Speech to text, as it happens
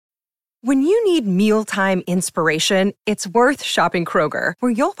When you need mealtime inspiration, it's worth shopping Kroger,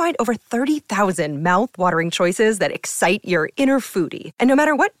 where you'll find over 30,000 mouth-watering choices that excite your inner foodie. And no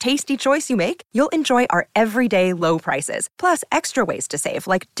matter what tasty choice you make, you'll enjoy our everyday low prices, plus extra ways to save,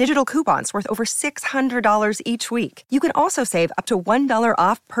 like digital coupons worth over $600 each week. You can also save up to $1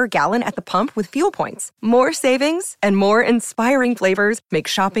 off per gallon at the pump with fuel points. More savings and more inspiring flavors make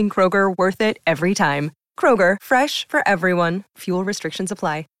shopping Kroger worth it every time. Kroger, fresh for everyone. Fuel restrictions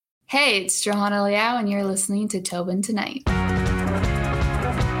apply. Hey, it's Johanna Liao, and you're listening to Tobin Tonight. I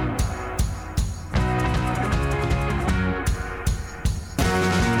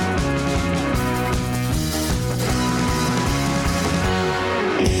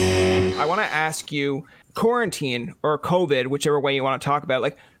want to ask you, quarantine or COVID, whichever way you want to talk about it,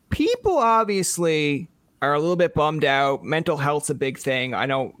 like, people obviously are a little bit bummed out. Mental health's a big thing. I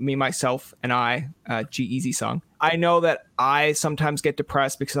know me, myself, and I, G-Eazy song. I know that I sometimes get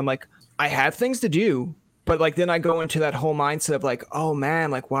depressed because I'm like, I have things to do, but like then I go into that whole mindset of like, oh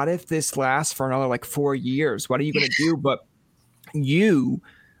man, like what if this lasts for another like 4 years? What are you going to do? But you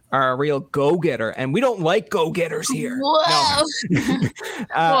are a real go-getter, and we don't like go-getters here. Whoa. No.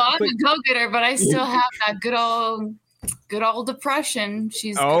 Well, I'm a go-getter, but I still have that good old depression.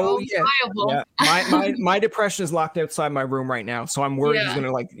 She's viable. Yeah. My depression is locked outside my room right now, so I'm worried he's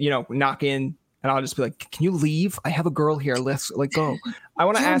gonna knock in, and I'll just be like, "Can you leave? I have a girl here. Let's go." I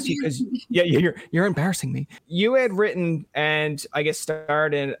want to ask you because you're embarrassing me. You had written and I guess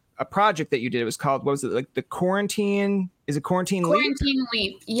started a project that you did. It was called, what was it, like the Quarantine? Is it Quarantine Leap? Quarantine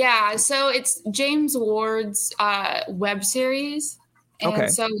Leap. Yeah. So it's James Ward's web series.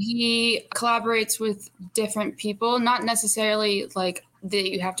 And so he collaborates with different people, not necessarily like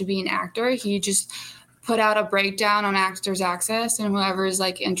that you have to be an actor. He just put out a breakdown on Actors Access, and whoever is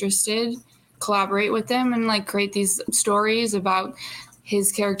like interested, collaborate with them and like create these stories about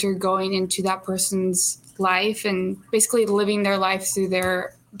his character going into that person's life and basically living their life through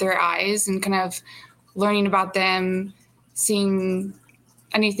their eyes and kind of learning about them, seeing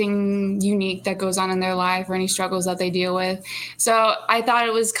anything unique that goes on in their life or any struggles that they deal with. So I thought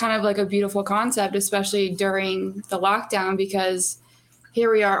it was kind of like a beautiful concept, especially during the lockdown, because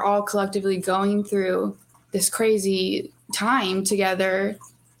here we are all collectively going through this crazy time together.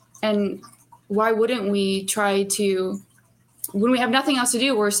 And why wouldn't we try to, when we have nothing else to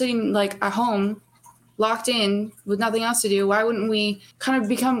do, we're sitting like at home, locked in with nothing else to do, why wouldn't we kind of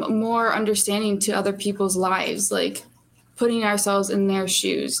become more understanding to other people's lives, like putting ourselves in their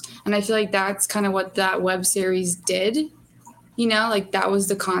shoes? And I feel like that's kind of what that web series did, like that was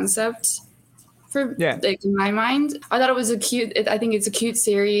the concept for like in my mind. I thought it was I think it's a cute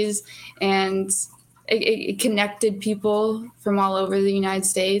series, and it connected people from all over the United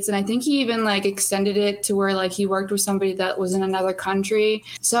States. And I think he even like extended it to where like he worked with somebody that was in another country.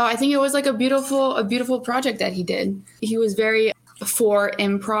 So I think it was like a beautiful project that he did. He was very for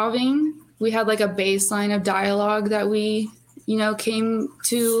improving. We had like a baseline of dialogue that we, came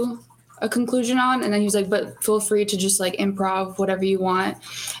to a conclusion on. And then he was like, but feel free to just like improv whatever you want.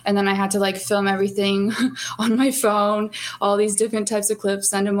 And then I had to like film everything on my phone, all these different types of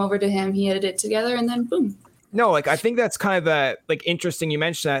clips, send them over to him. He edited it together, and then boom. No, like I think that's kind of like interesting you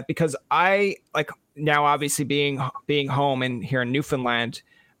mentioned that, because I like now obviously being home and here in Newfoundland,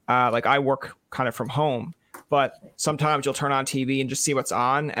 like I work kind of from home. But sometimes you'll turn on TV and just see what's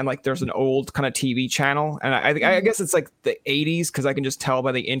on. And like there's an old kind of TV channel. And I guess it's like the 80s, because I can just tell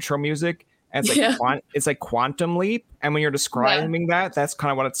by the intro music. And it's like it's like Quantum Leap. And when you're describing that, that's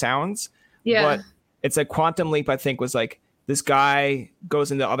kind of what it sounds. Yeah. But it's like Quantum Leap, I think, was like this guy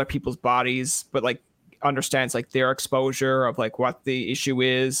goes into other people's bodies, but like understands like their exposure of like what the issue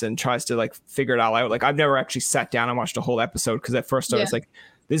is and tries to like figure it all out. Like I've never actually sat down and watched a whole episode, because at first I was like,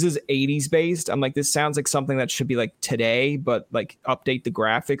 this is 80s based. I'm like, this sounds like something that should be like today, but like update the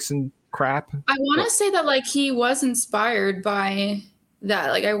graphics and crap. I want to say that like he was inspired by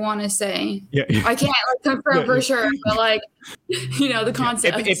that. Like I want to say, I can't like confirm for sure, but like, the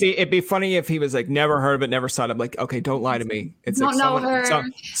concept. It'd be funny if he was like, never heard of it, never saw it. I'm like, okay, don't lie to me. It's don't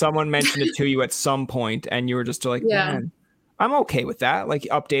like someone mentioned it to you at some point, and you were just like, man, I'm okay with that. Like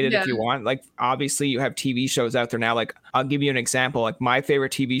update it if you want. Like obviously you have TV shows out there now. Like I'll give you an example. Like my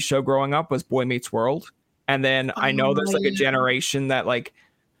favorite TV show growing up was Boy Meets World. And then I know there's like a generation that like,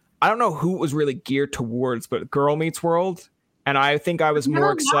 I don't know who it was really geared towards, but Girl Meets World. And I think I was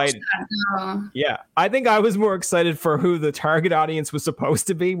more excited. Yeah. I think I was more excited for who the target audience was supposed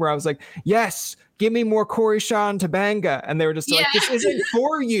to be, where I was like, yes, give me more Corey Shaw and Tabanga. And they were just like, this isn't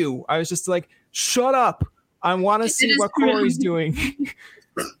for you. I was just like, shut up. I want to see what Corey's doing.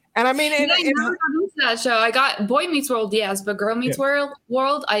 And I mean, I never got into that show. I got Boy Meets World, yes, but Girl Meets World,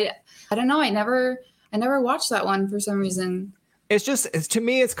 I don't know. I never watched that one for some reason. It's just, to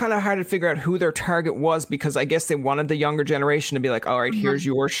me, it's kind of hard to figure out who their target was, because I guess they wanted the younger generation to be like, all right, here's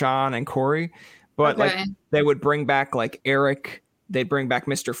your Sean and Corey. But like they would bring back like Eric, they'd bring back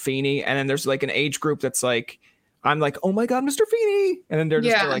Mr. Feeney. And then there's like an age group that's like, I'm like, oh my God, Mr. Feeney. And then they're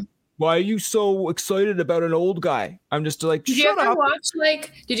just like, why are you so excited about an old guy? I'm just like, did you ever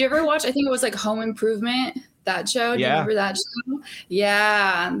watch, I think it was like Home Improvement, that show? Do you remember that show?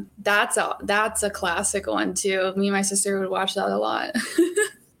 Yeah, that's a classic one too. Me and my sister would watch that a lot.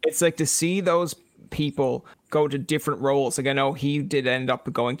 It's like to see those people go to different roles. Like I know he did end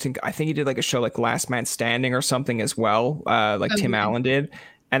up going to, I think he did like a show like Last Man Standing or something as well, like Tim Allen did.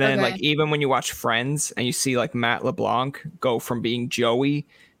 And then like even when you watch Friends and you see like Matt LeBlanc go from being Joey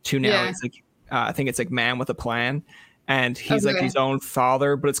to now it's like I think it's like Man with a Plan, and he's like his own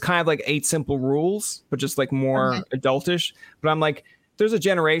father, but it's kind of like 8 Simple Rules, but just like more adultish. But I'm like, there's a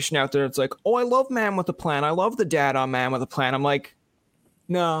generation out there that's like, oh, I love Man with a Plan, I love the dad on Man with a Plan. I'm like,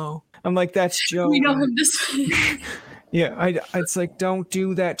 no, I'm like, that's Joe. We know him this way. It's like, don't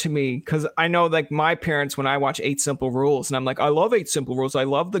do that to me, because I know like my parents, when I watch 8 Simple Rules and I'm like, I love 8 Simple Rules, I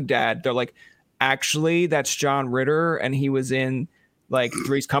love the dad, they're like, actually that's John Ritter and he was in like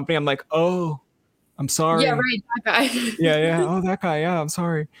Three's Company. I'm like, oh, I'm sorry. Yeah, right, that guy. Oh, that guy. Yeah, I'm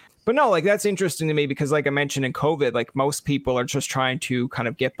sorry. But no, like that's interesting to me, because like I mentioned in COVID, like most people are just trying to kind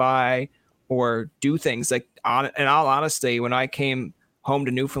of get by or do things. Like in all honesty, when I came home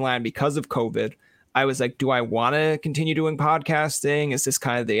to Newfoundland because of COVID, I was like, do I want to continue doing podcasting? Is this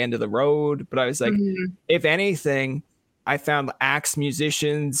kind of the end of the road? But I was like, if anything, I found Axe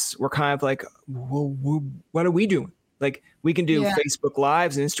musicians were kind of like, well, what are we doing? Like we can do Facebook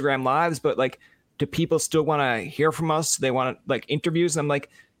Lives and Instagram Lives, but like, do people still want to hear from us? They want to like interviews. And I'm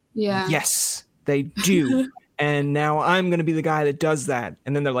like, yes, they do. And now I'm going to be the guy that does that.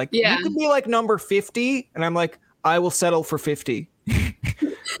 And then they're like, you could be like number 50. And I'm like, I will settle for 50.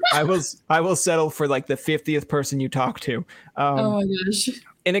 I will settle for like the 50th person you talk to. Oh my gosh.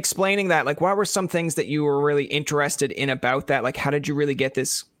 In explaining that, like, what were some things that you were really interested in about that? Like, how did you really get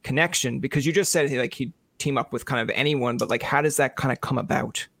this connection? Because you just said like he'd team up with kind of anyone, but like, how does that kind of come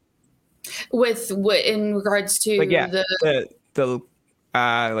about? With what in regards to like, the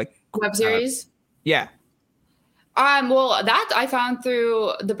like web series? Well, that I found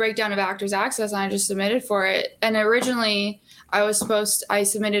through the Breakdown of Actors Access, and I just submitted for it. And originally I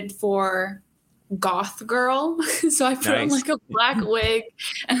submitted for Goth Girl. So I put on like a black wig,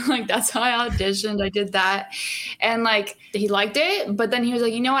 and like that's how I auditioned. I did that, and like he liked it, but then he was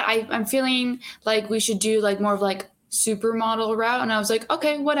like, you know what, I'm feeling like we should do like more of like supermodel route. And I was like,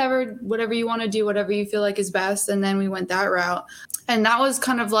 okay, whatever you want to do, whatever you feel like is best. And then we went that route, and that was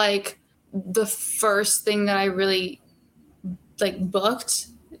kind of like the first thing that I really like booked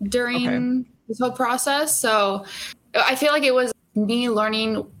during this whole process. So I feel like it was me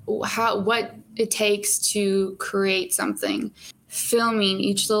learning what it takes to create something, filming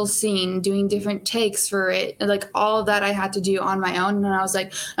each little scene, doing different takes for it, and like all of that I had to do on my own. And I was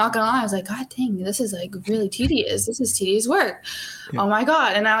like, not gonna lie, I was like, God dang, this is like really tedious. This is tedious work. Oh my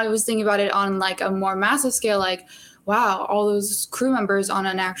God. And I was thinking about it on like a more massive scale, like, wow, all those crew members on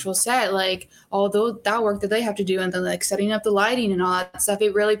an actual set, like all that work that they have to do, and then like setting up the lighting and all that stuff,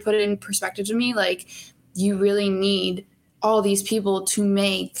 it really put it in perspective to me. Like, you really need all these people to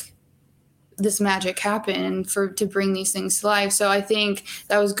make this magic happen and to bring these things to life. So I think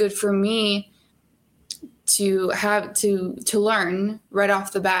that was good for me to have to learn right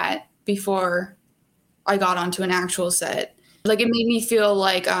off the bat before I got onto an actual set. Like, it made me feel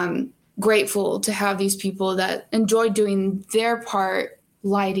like grateful to have these people that enjoy doing their part,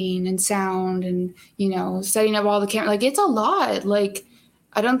 lighting and sound and, you know, setting up all the camera. Like, it's a lot. Like,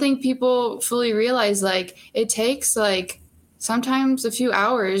 I don't think people fully realize, like, it takes like sometimes a few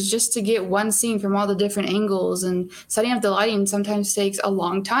hours just to get one scene from all the different angles, and setting up the lighting sometimes takes a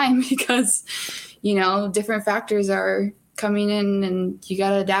long time because, you know, different factors are coming in and you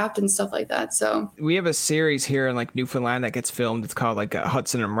got to adapt and stuff like that. So we have a series here in like Newfoundland that gets filmed. It's called like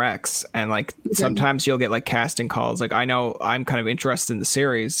Hudson and Rex. And like sometimes you'll get like casting calls. Like, I know I'm kind of interested in the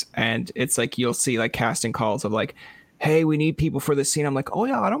series, and it's like, you'll see like casting calls of like, hey, we need people for this scene. I'm like, oh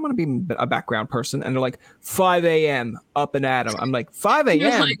yeah, I don't want to be a background person. And they're like, 5 a.m. up and at 'em. I'm like, 5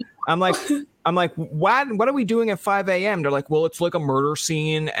 a.m. I'm like, what are we doing at 5 a.m.? They're like, well, it's like a murder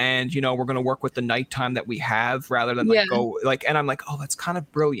scene, and you know, we're gonna work with the nighttime that we have rather than like go like. And I'm like, oh, that's kind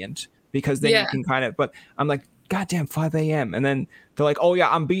of brilliant, because then you can kind of. But I'm like, goddamn 5 a.m. And then they're like, oh yeah,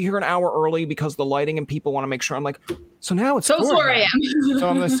 I'm be here an hour early because the lighting and people want to make sure. I'm like, so now it's 4 a.m. So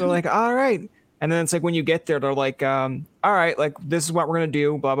I'm so like, all right. And then it's like when you get there, they're like, all right, like this is what we're gonna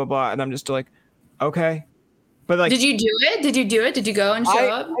do, blah blah blah. And I'm just like, okay. But like, did you do it? Did you go and show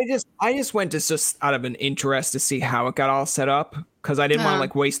up? I just went just out of an interest to see how it got all set up, because I didn't want to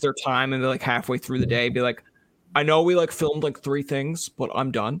like waste their time and be like halfway through the day be like, I know we like filmed like 3 things, but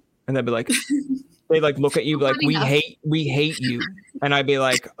I'm done. And they'd be like, they like look at you like, we hate you. And I'd be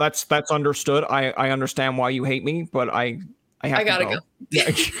like, that's understood. I understand why you hate me, but I gotta go. Yeah.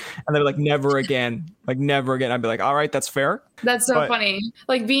 And they're like, never again. Like never again. I'd be like, all right, that's fair. That's so funny.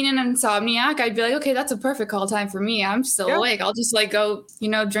 Like being an insomniac, I'd be like, okay, that's a perfect call time for me. I'm still awake. I'll just like go,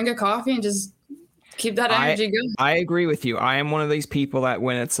 drink a coffee and just keep that energy going. I agree with you. I am one of these people that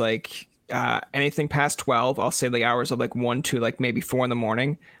when it's like anything past 12, I'll say the hours of like 1 to like maybe 4 in the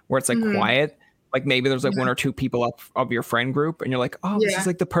morning where it's like quiet. Like maybe there's like 1 or 2 people up of your friend group and you're like, oh, this is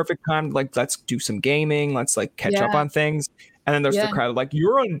like the perfect time. Like, let's do some gaming. Let's like catch up on things. And then there's the crowd like,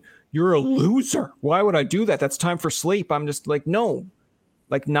 you're a loser. Why would I do that? That's time for sleep. I'm just like, no,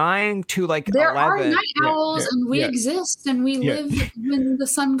 like 9 to like there 11. There are night owls and we exist and we live when the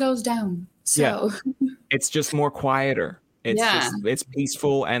sun goes down. So it's just more quieter. It's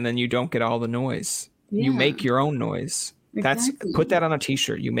peaceful. And then you don't get all the noise. You make your own noise. Exactly. Put that on a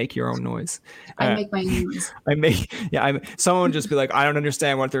t-shirt. You make your own noise. I make my noise. Someone would just be like, I don't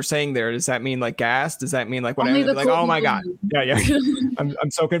understand what they're saying there. Does that mean like gas? Does that mean like whatever? Like, oh my God. Yeah. I'm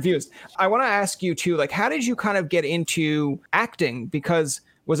so confused. I want to ask you too, like, how did you kind of get into acting? Because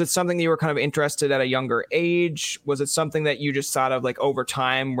was it something that you were kind of interested at a younger age? Was it something that you just thought of like over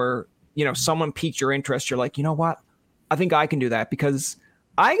time where, someone piqued your interest? You're like, you know what? I think I can do that, because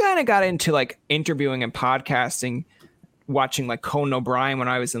I kind of got into like interviewing and podcasting watching like Conan O'Brien when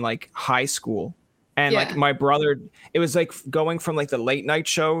I was in like high school. And like my brother, it was like going from like the late night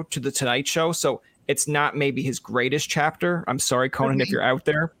show to the Tonight Show. So it's not maybe his greatest chapter. I'm sorry, Conan, if you're out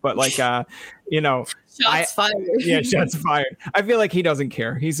there, but like, shots fired. Yeah, shots fired. I feel like he doesn't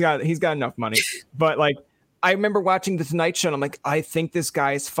care. He's got enough money. But like, I remember watching the Tonight Show and I'm like, I think this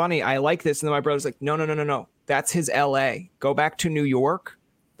guy is funny. I like this. And then my brother's like, no. That's his LA. Go back to New York,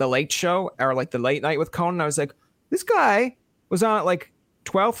 the Late Show, or like the Late Night with Conan. I was like, this guy was on at like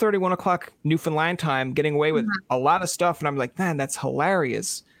 12:30, 1 o'clock Newfoundland time, getting away with a lot of stuff. And I'm like, man, that's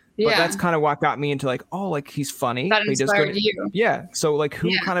hilarious. Yeah. But that's kind of what got me into like, oh, like he's funny. That inspired you. Yeah. So like who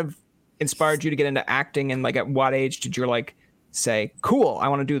kind of inspired you to get into acting, and like at what age did you like say, cool, I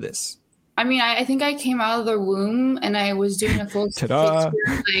want to do this? I mean, I think I came out of the womb and I was doing a full Shakespeare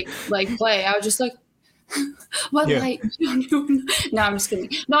like play. I was just like, what light? No, I'm just kidding.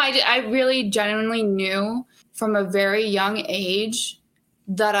 No, I really genuinely knew from a very young age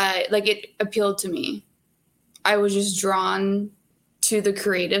that it appealed to me. I was just drawn to the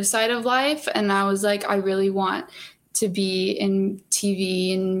creative side of life. And I was like, I really want to be in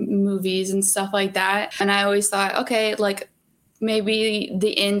TV and movies and stuff like that. And I always thought, okay, like maybe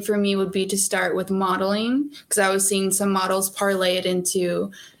the end for me would be to start with modeling, because I was seeing some models parlay it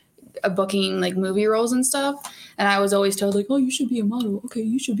into booking like movie roles and stuff. And I was always told like, oh, you should be a model. Okay,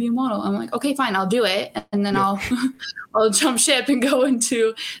 you should be a model. I'm like, okay, fine, I'll do it. And then I'll jump ship and go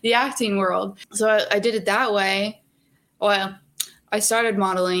into the acting world. So I did it that way. Well, I started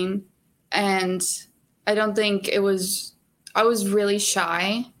modeling, and I don't think I was really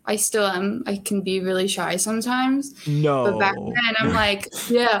shy. I still am. I can be really shy sometimes. No. But back then I'm like,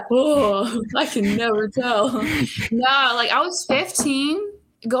 I can never tell. No, like I was 15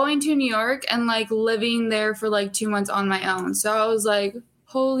 going to New York and like living there for like 2 months on my own. So I was like,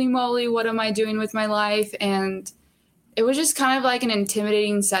 holy moly, what am I doing with my life? And it was just kind of like an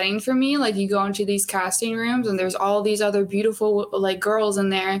intimidating setting for me. Like you go into these casting rooms and there's all these other beautiful like girls in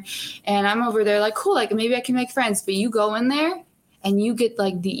there. And I'm over there like, cool, like maybe I can make friends. But you go in there and you get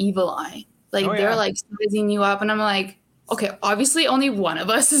like the evil eye. Like they're like sizing you up. And I'm like, okay, obviously only one of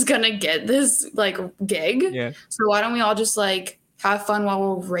us is going to get this like gig. Yeah. So why don't we all just like have fun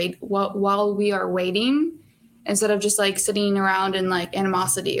while we are waiting, instead of just like sitting around in like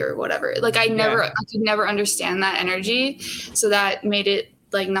animosity or whatever. Like I could never understand that energy. So that made it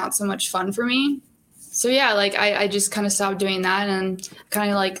like not so much fun for me. So yeah, like I just kind of stopped doing that and kind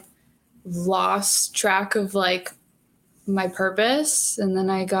of like lost track of like my purpose. And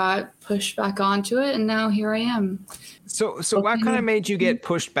then I got pushed back onto it, and now here I am. So what kind of made you get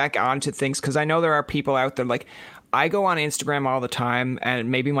pushed back onto things? Because I know there are people out there like, I go on Instagram all the time,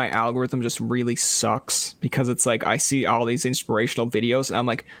 and maybe my algorithm just really sucks, because it's like I see all these inspirational videos and I'm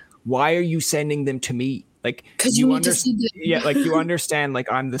like, why are you sending them to me? Like because you need to see like you understand,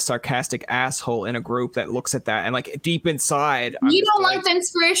 like I'm the sarcastic asshole in a group that looks at that, and like deep inside, you don't like the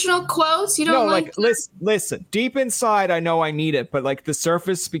inspirational quotes. You don't like listen. Deep inside, I know I need it, but like the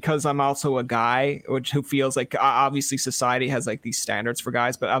surface, because I'm also a guy, who feels like obviously society has like these standards for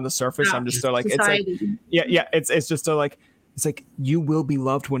guys, but on the surface, I'm just so like society. It's like it's just so like. It's like, you will be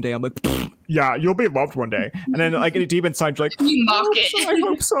loved one day. I'm like, yeah, you'll be loved one day. And then like deep inside, you're like, you mock it. I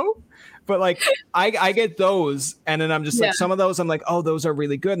hope so. But like, I get those. And then I'm just like, some of those, I'm like, oh, those are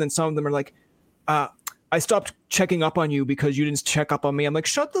really good. And then some of them are like, I stopped checking up on you because you didn't check up on me. I'm like,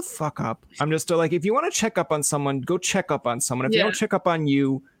 shut the fuck up. I'm just like, if you want to check up on someone, go check up on someone. If you don't check up on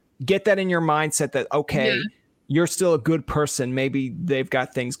you, get that in your mindset that, okay, you're still a good person. Maybe they've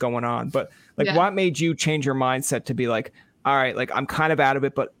got things going on. But like, what made you change your mindset to be like, all right, like I'm kind of out of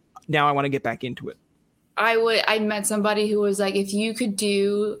it, but now I want to get back into it? I met somebody who was like, if you could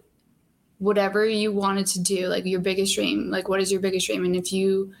do whatever you wanted to do, like your biggest dream, like what is your biggest dream? And if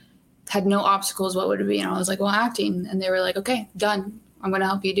you had no obstacles, what would it be? And I was like, well, acting. And they were like, okay, done. I'm going to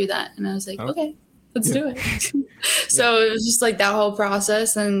help you do that. And I was like, okay, let's do it. So it was just like that whole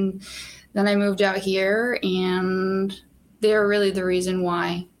process. And then I moved out here, and they're really the reason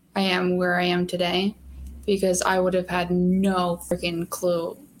why I am where I am today. Because I would have had no freaking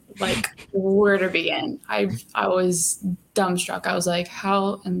clue, like, where to begin. I was dumbstruck. I was like,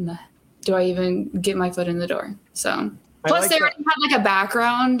 how do I even get my foot in the door? So, plus they already had, like, a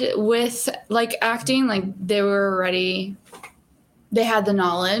background with, like, acting. Like, they had the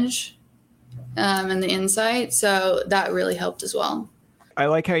knowledge and the insight. So that really helped as well. I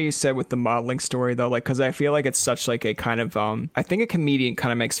like how you said with the modeling story, though, like, because I feel like it's such like a kind of I think a comedian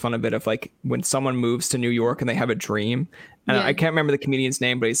kind of makes fun of it, of like when someone moves to New York and they have a dream. And I can't remember the comedian's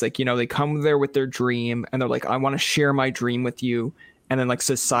name, but he's like, you know, they come there with their dream and they're like, I want to share my dream with you. And then like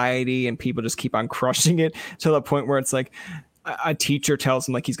society and people just keep on crushing it to the point where it's like a teacher tells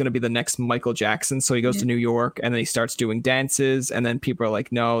him like he's going to be the next Michael Jackson. So he goes to New York and then he starts doing dances, and then people are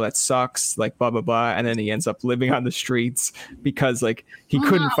like, no, that sucks, like blah, blah, blah. And then he ends up living on the streets because like he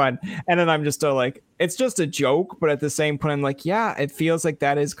couldn't find. And then I'm just like, it's just a joke. But at the same point, I'm like, yeah, it feels like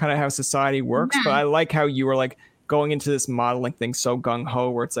that is kind of how society works. But I like how you were like going into this modeling thing so gung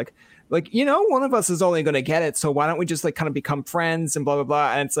ho, where it's like, you know, one of us is only going to get it. So why don't we just like kind of become friends and blah, blah,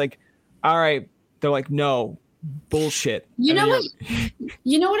 blah. And it's like, all right. They're like, no. Bullshit. You know what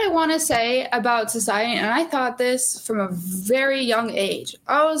I want to say about society, and I thought this from a very young age.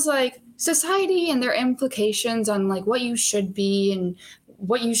 I was like, society and their implications on like what you should be and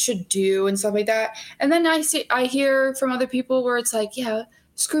what you should do and stuff like that. And then I hear from other people where it's like, yeah,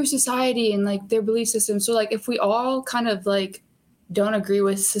 screw society and like their belief system. So like if we all kind of like don't agree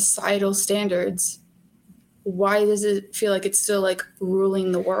with societal standards, why does it feel like it's still like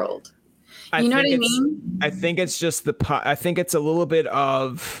ruling the world? You know what I mean? I think it's just I think it's a little bit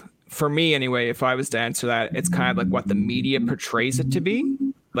of, for me anyway, if I was to answer that, it's kind of like what the media portrays it to be.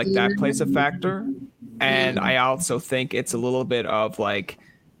 Like that plays a factor. And I also think it's a little bit of like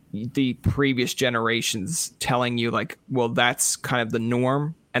the previous generations telling you like, well, that's kind of the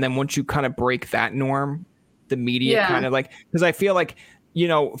norm. And then once you kind of break that norm, the media kind of like, because I feel like, you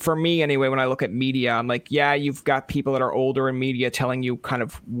know, for me anyway, when I look at media, I'm like, yeah, you've got people that are older in media telling you kind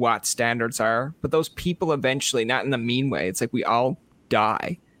of what standards are, but those people eventually, not in a mean way, it's like we all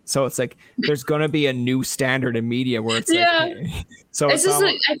die. So it's like there's going to be a new standard in media where it's like, hey. So it's just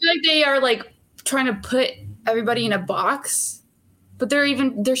like, I feel like they are like trying to put everybody in a box, but there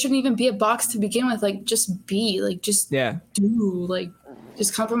shouldn't even be a box to begin with. Like just be like, just do, like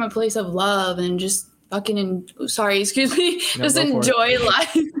just come from a place of love and just fucking excuse me, just enjoy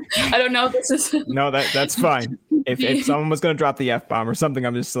life. I don't know if this is no, that's fine. If someone was going to drop the F-bomb or something,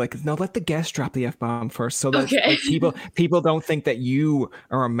 I'm just like, no, let the guest drop the F-bomb first, so that like, people don't think that you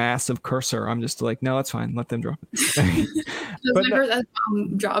are a massive cursor. I'm just like, no, that's fine, let them drop it. But my first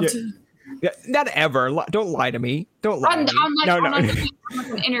F-bomb dropped. Yeah, not ever. Don't lie to me. Don't lie to me. I'm like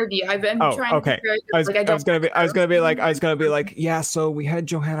an interview. I've been trying. Okay. I was gonna be like, yeah. So we had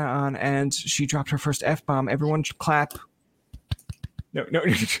Johanna on, and she dropped her first F-bomb. Everyone should clap. No.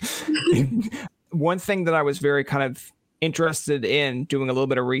 One thing that I was very kind of interested in doing a little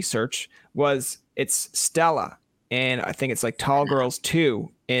bit of research was it's Stella, and I think it's like Tall Girls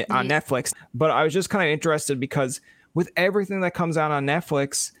 2 on Netflix. But I was just kind of interested because with everything that comes out on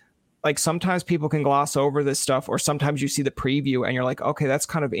Netflix, like sometimes people can gloss over this stuff, or sometimes you see the preview and you're like, okay, that's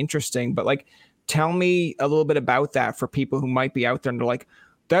kind of interesting. But like, tell me a little bit about that for people who might be out there and they're like,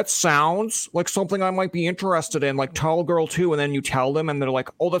 that sounds like something I might be interested in, like Tall Girl 2. And then you tell them and they're like,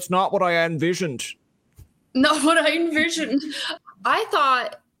 oh, that's not what I envisioned. Not what I envisioned. I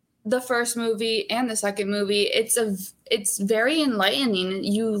thought the first movie and the second movie, it's very enlightening.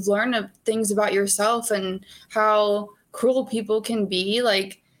 You learn things about yourself and how cruel people can be.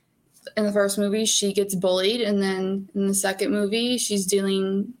 Like in the first movie, she gets bullied, and then in the second movie, she's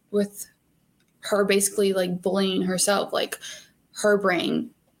dealing with her basically like bullying herself, like her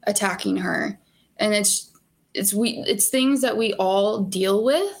brain attacking her. And it's things that we all deal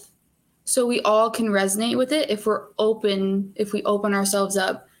with, so we all can resonate with it if we open ourselves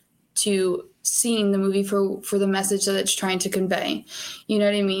up to seeing the movie for the message that it's trying to convey. You know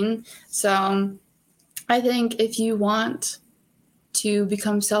what I mean? So I think if you want to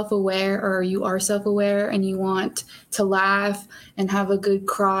become self-aware, or you are self-aware and you want to laugh and have a good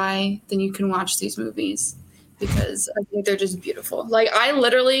cry, then you can watch these movies, because I think they're just beautiful. Like, I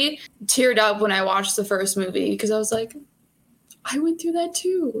literally teared up when I watched the first movie, because I was like, I went through that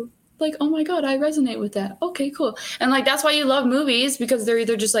too. Like, oh my God, I resonate with that. Okay, cool. And like, that's why you love movies, because they're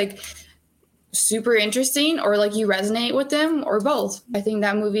either just like super interesting, or like you resonate with them, or both. I think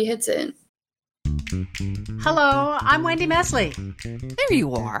that movie hits it. Hello, I'm Wendy Mesley. There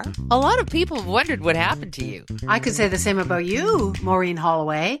you are. A lot of people have wondered what happened to you. I could say the same about you, Maureen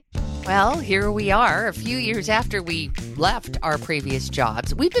Holloway. Well, here we are, a few years after we left our previous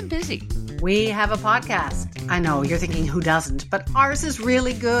jobs. We've been busy. We have a podcast. I know, you're thinking, who doesn't? But ours is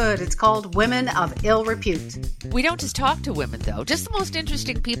really good. It's called Women of Ill Repute. We don't just talk to women, though. Just the most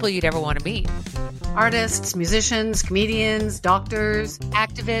interesting people you'd ever want to meet. Artists, musicians, comedians, doctors,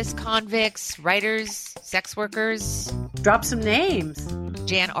 activists, convicts, writers, sex workers. Drop some names.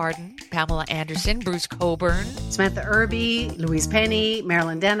 Jan Arden, Pamela Anderson, Bruce Coburn, Samantha Irby, Louise Penny,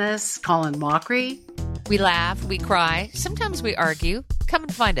 Marilyn Dennis, Colin Mockery. We laugh, we cry, sometimes we argue. Come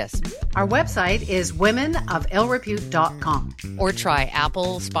and find us. Our website is womenofillrepute.com. Or try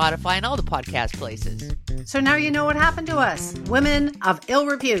Apple, Spotify, and all the podcast places. So now you know what happened to us. Women of Ill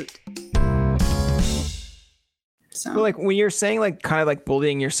Repute. So like, when you're saying like kind of like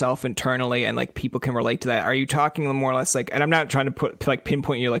bullying yourself internally and like people can relate to that, are you talking more or less like, and I'm not trying to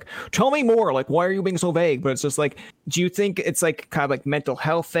pinpoint you like, tell me more, like, why are you being so vague? But it's just like, do you think it's like kind of like mental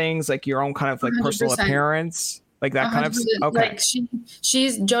health things, like your own kind of like 100%. Personal appearance, like that 100%. Kind of? Okay. Like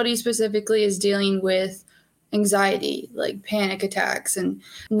she's Jodie specifically is dealing with anxiety, like panic attacks, and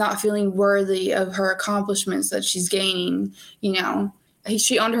not feeling worthy of her accomplishments that she's gaining. You know,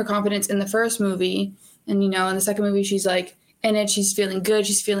 she owned her confidence in the first movie. And, you know, in the second movie, she's like in it, she's feeling good,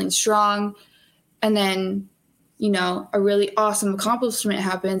 she's feeling strong. And then, you know, a really awesome accomplishment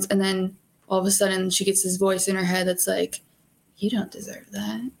happens. And then all of a sudden she gets this voice in her head that's like, you don't deserve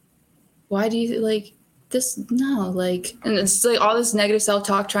that. Why do you like this? No, like, and it's like all this negative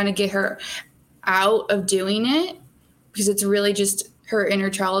self-talk trying to get her out of doing it, because it's really just her inner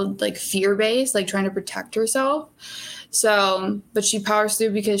child, like fear-based, like trying to protect herself. So, but she powers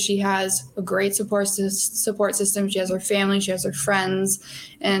through because she has a great support system. She has her family, she has her friends.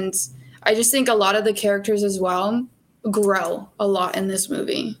 And I just think a lot of the characters as well grow a lot in this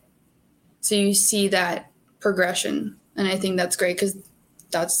movie. So you see that progression. And I think that's great, because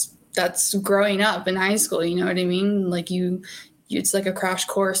that's growing up in high school. You know what I mean? Like it's like a crash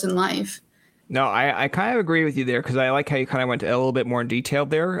course in life. No, I kind of agree with you there, because I like how you kind of went a little bit more in detail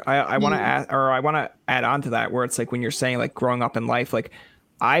there. I want to add on to that, where it's like when you're saying like growing up in life, like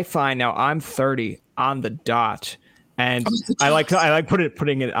I find now I'm 30 on the dot, and I like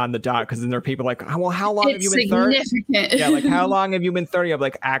putting it on the dot, because then there are people like, oh, well, how long have you been 30? Yeah, like how long have you been 30? I'm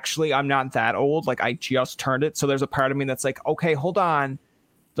like, actually, I'm not that old. Like I just turned it. So there's a part of me that's like, okay, hold on,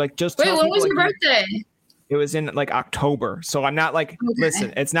 like just wait. When was your birthday? It was in like October. So I'm not like,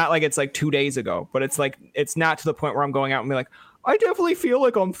 listen, it's not like it's like 2 days ago, but it's like, it's not to the point where I'm going out and be like, I definitely feel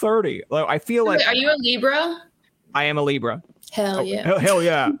like I'm 30. Like I feel like. Are you a Libra? I am a Libra. Hell yeah. Hell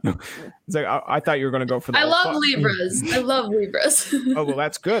yeah. It's like, I thought you were going to go for that. I love Libras. I love Libras. Oh, well,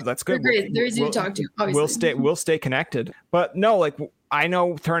 that's good. That's good. They're great. They're easy to talk to, obviously. We'll stay connected. But no, like I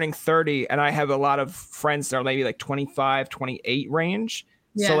know turning 30, and I have a lot of friends that are maybe like 25, 28 range.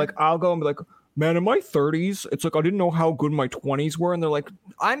 Yeah. So like I'll go and be like, man, in my 30s, it's like I didn't know how good my 20s were. And they're like,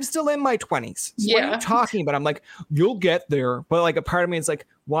 I'm still in my 20s. So what are you talking about? I'm like, you'll get there. But like a part of me is like,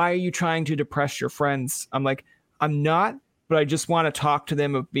 why are you trying to depress your friends? I'm like, I'm not, but I just want to talk to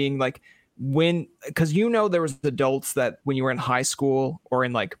them of being like, because you know there was adults that when you were in high school or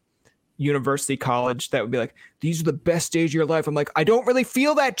in like university, college, that would be like, these are the best days of your life. I'm like, I don't really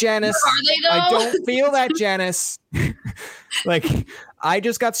feel that, Janice. Are they though? I don't feel that, Janice. Like, I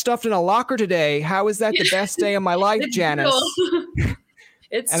just got stuffed in a locker today. How is that the best day of my life, Janice?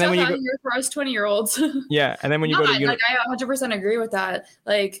 It's so hungry for us 20-year-olds. Yeah, and then when you go to like, I 100% agree with that.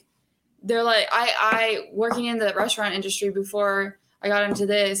 Like, they're like, I working in the restaurant industry before I got into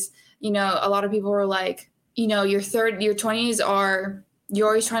this, you know, a lot of people were like, you know, your 20s are, you're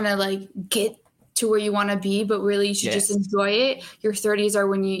always trying to like get to where you want to be, but really you should just enjoy it. Your 30s are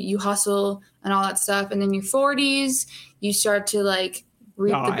when you hustle and all that stuff. And then your 40s, you start to like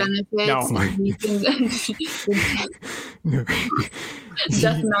reap the benefits.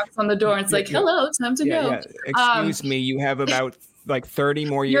 Death knocks on the door and it's like, hello, time to go. Excuse me, you have about like 30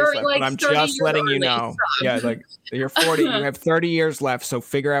 more years left, but I'm just letting you know. Yeah, like you're 40, you have 30 years left, so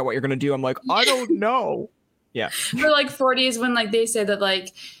figure out what you're gonna do. I'm like, I don't know. Yeah. For like 40s when like they say that like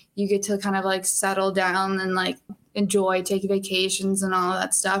you get to kind of like settle down and like enjoy, take vacations and all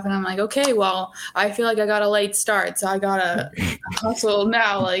that stuff. And I'm like, okay, well, I feel like I got a late start, so I gotta hustle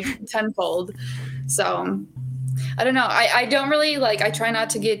now like tenfold. So I don't know. I don't really like, I try not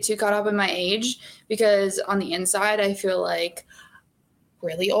to get too caught up in my age because on the inside, I feel like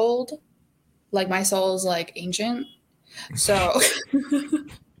really old. Like my soul is like ancient. So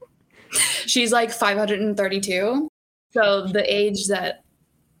she's like 532. So the age that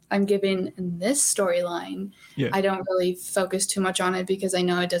I'm given in this storyline, I don't really focus too much on it because I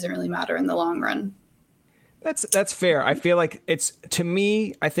know it doesn't really matter in the long run. That's fair. I feel like it's, to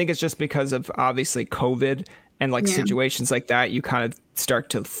me, I think it's just because of obviously COVID and like situations like that, you kind of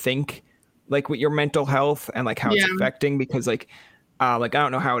start to think like with your mental health and like how it's affecting, because like I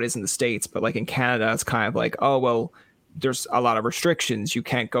don't know how it is in the States, but like in Canada, it's kind of like, oh, well, there's a lot of restrictions. You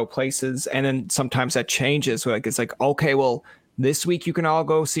can't go places. And then sometimes that changes. Like, it's like, okay, well, this week you can all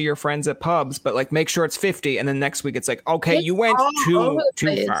go see your friends at pubs, but like make sure it's 50. And then next week it's like, okay, you went too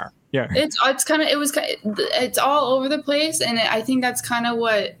far. Yeah. It's all over the place. And I think that's kind of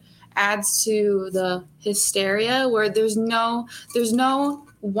what adds to the hysteria, where there's no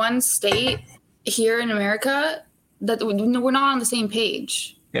one state here in America that we're not on the same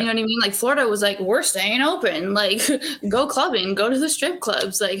page. You know what I mean? Like Florida was like, we're staying open, like go clubbing, go to the strip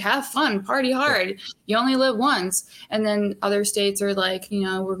clubs, like have fun, party hard. You only live once. And then other states are like, you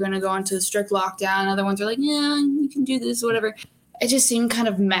know, we're going to go into a strict lockdown. Other ones are like, yeah, you can do this, whatever. It just seemed kind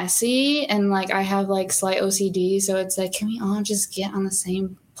of messy. And like, I have like slight OCD. So it's like, can we all just get on the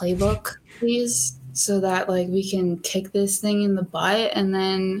same playbook, please? So that like we can kick this thing in the butt and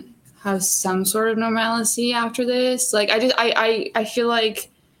then have some sort of normalcy after this. Like, I feel like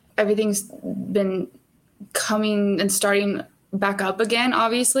everything's been coming and starting back up again,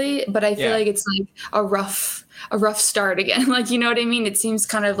 obviously, but I feel like it's like a rough start again. Like, you know what I mean? It seems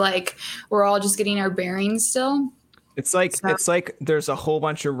kind of like we're all just getting our bearings still. It's like there's a whole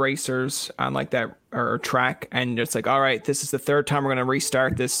bunch of racers on like that or track, and it's like, all right, this is the third time we're gonna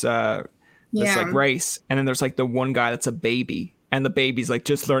restart this like race, and then there's like the one guy that's a baby, and the baby's like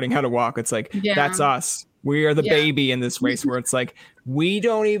just learning how to walk. It's like that's us. We are the baby in this race, where it's like, we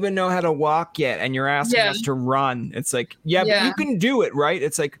don't even know how to walk yet, and you're asking us to run. It's like, but you can do it, right?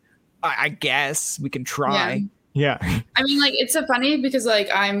 It's like, I guess we can try. Yeah. I mean, like, it's so funny because like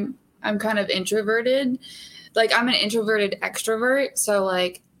I'm kind of introverted. Like, I'm an introverted extrovert, so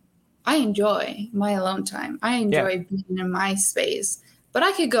like I enjoy my alone time. I enjoy being in my space. But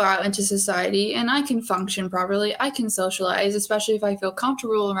I could go out into society and I can function properly. I can socialize, especially if I feel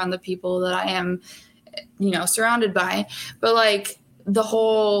comfortable around the people that I am, you know, surrounded by. But like the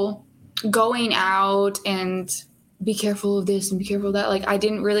whole going out and be careful of this and be careful of that, like I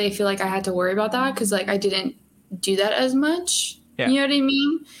didn't really feel like I had to worry about that because like I didn't do that as much. You know what I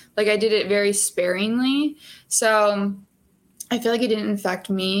mean? Like I did it very sparingly. So I feel like it didn't affect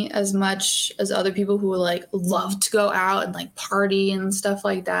me as much as other people who like love to go out and like party and stuff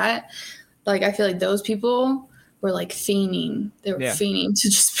like that. Like I feel like those people were like fiending. They were fiending to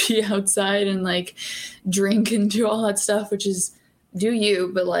just be outside and like drink and do all that stuff, which is do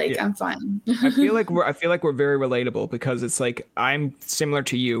you, but like I'm fine. I feel like we're very relatable because it's like I'm similar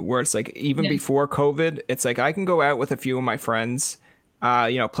to you, where it's like even before COVID, it's like I can go out with a few of my friends,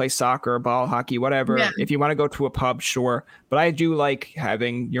 you know, play soccer, ball, hockey, whatever. If you want to go to a pub, sure. But I do like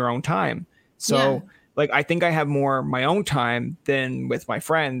having your own time. So like I think I have more my own time than with my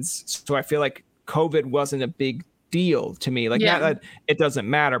friends. So I feel like COVID wasn't a big deal to me. Like not that it doesn't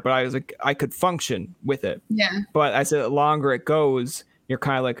matter, but I was like, I could function with it. But as the longer it goes, you're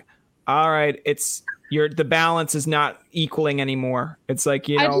kind of like, all right, the balance is not equaling anymore. It's like,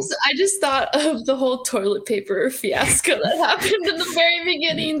 you know, I just thought of the whole toilet paper fiasco that happened in the very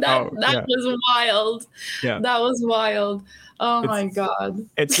beginning. That was wild. That was wild. Oh my God.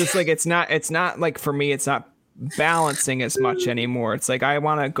 It's just like, it's not like, for me, it's not balancing as much anymore. It's like, I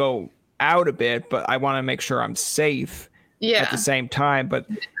want to go out a bit, but I want to make sure I'm safe at the same time. But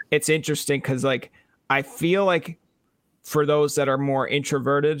it's interesting because like I feel like for those that are more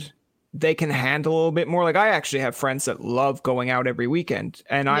introverted, they can handle a little bit more. Like I actually have friends that love going out every weekend,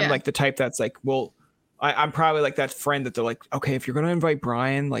 and I'm like the type that's like, well, I'm probably like that friend that they're like, okay, if you're gonna invite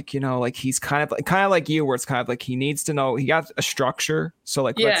Brian, like, you know, like he's kind of like you, where it's kind of like he needs to know, he got a structure, so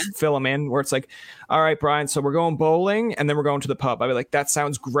like let's fill him in. Where it's like, all right, Brian, so we're going bowling and then we're going to the pub. I'd be like, that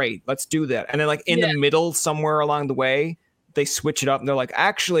sounds great, let's do that. And then like in the middle, somewhere along the way, they switch it up and they're like,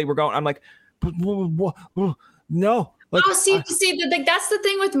 actually, we're going. I'm like, no. Like, see, like that's the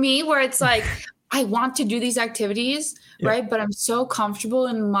thing with me, where it's like I want to do these activities, right? But I'm so comfortable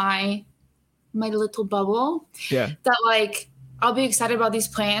in my little bubble that like I'll be excited about these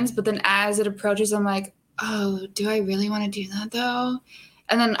plans, but then as it approaches, I'm like, oh, do I really want to do that though?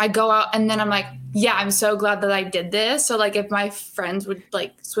 And then I go out and then I'm like, yeah, I'm so glad that I did this. So like if my friends would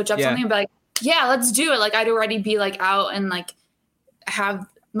like switch up something and be like, yeah, let's do it. Like I'd already be like out and like have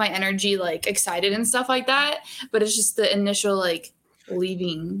my energy like excited and stuff like that. But it's just the initial like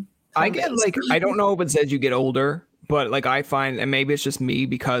leaving. I get like, I don't know if it's as you get older, but like I find, and maybe it's just me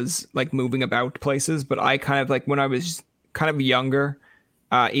because like moving about places, but I kind of like when I was kind of younger,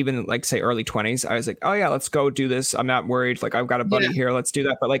 even like say early 20s, I was like, oh yeah, let's go do this. I'm not worried. Like I've got a buddy here. Let's do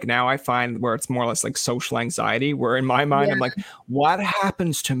that. But like now I find where it's more or less like social anxiety, where in my mind, I'm like, what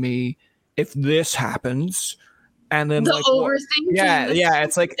happens to me if this happens? And then the like, overthinking. Yeah.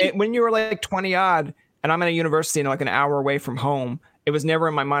 It's like when you were like 20 odd and I'm at a university and like an hour away from home, it was never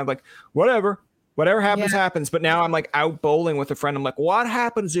in my mind, like, whatever happens, happens. But now I'm like out bowling with a friend. I'm like, what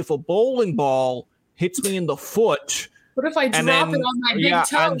happens if a bowling ball hits me in the foot? What if I drop it on my big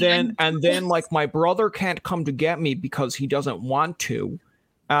toe? And then like my brother can't come to get me because he doesn't want to.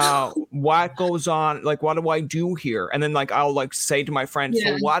 What goes on? Like, what do I do here? And then like, I'll like say to my friend,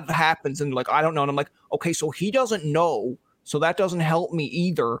 so what happens? And like, I don't know. And I'm like, okay, so he doesn't know. So that doesn't help me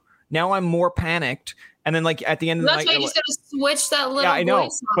either. Now I'm more panicked. And then like at the end of the night, that's why you said switch that little. Yeah, I know.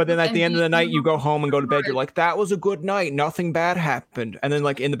 But then at the end of the night, you go home and go to bed. You're like, that was a good night. Nothing bad happened. And then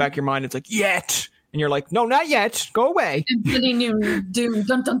like in the back of your mind, it's like, yet. And you're like, no, not yet. Go away. Doom,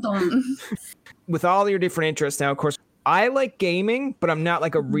 dun, dun, dun. With all your different interests now, of course, I like gaming, but I'm not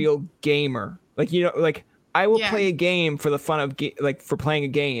like a real gamer. Like, you know, like I will play a game for the fun of like for playing a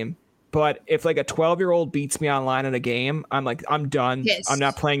game. But if like a 12-year-old beats me online in a game, I'm like, I'm done. I'm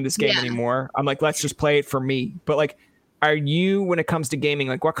not playing this game anymore. I'm like, let's just play it for me. But like, are you, when it comes to gaming,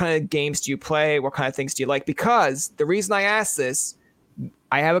 like what kind of games do you play? What kind of things do you like? Because the reason I ask this,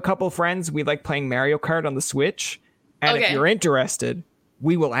 I have a couple of friends. We like playing Mario Kart on the Switch. And if you're interested,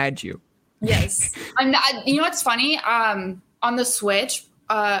 we will add you. Yes. You know what's funny? On the Switch,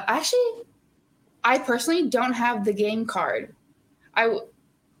 actually, I personally don't have the game card.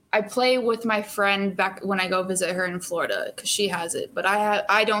 I play with my friend back when I go visit her in Florida because she has it. But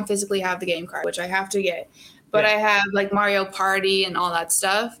I don't physically have the game card, which I have to get. But I have like Mario Party and all that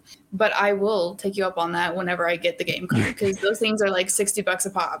stuff. But I will take you up on that whenever I get the game card because those things are like $60 a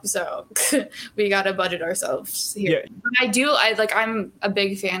pop. So we got to budget ourselves here. Yeah. But I'm a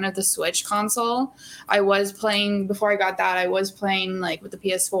big fan of the Switch console. I was playing, before I got that, I was playing like with the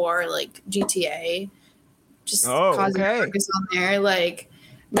PS4, like GTA. Just causing focus on there. Like,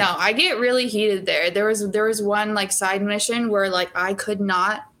 no, I get really heated there. There was one like side mission where like I could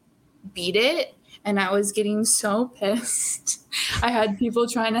not beat it. And I was getting so pissed. I had people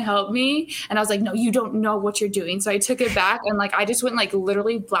trying to help me. And I was like, no, you don't know what you're doing. So I took it back. And like, I just went like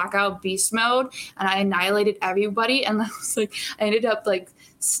literally blackout beast mode. And I annihilated everybody. And I was like, I ended up like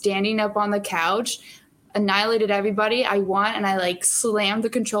standing up on the couch, annihilated everybody. I won. And I like slammed the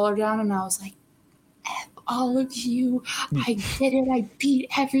controller down. And I was like, F all of you. I did it. I beat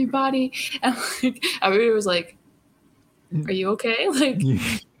everybody. And like, everybody was like, are you okay? Like,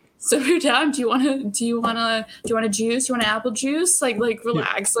 so you're down. Do you want a juice? Do you want an apple juice? Like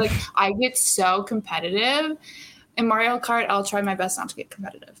relax. Like I get so competitive. In Mario Kart, I'll try my best not to get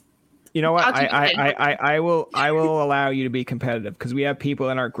competitive. You know what? I will allow you to be competitive because we have people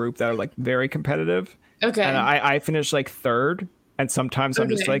in our group that are like very competitive. Okay. And I finished like third, and sometimes I'm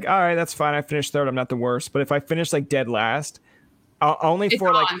just like, all right, that's fine. I finished third. I'm not the worst. But if I finish like dead last, I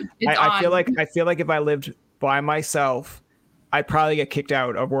feel like if I lived by myself, I'd probably get kicked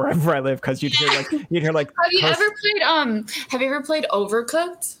out of wherever I live because you'd hear like Have you ever played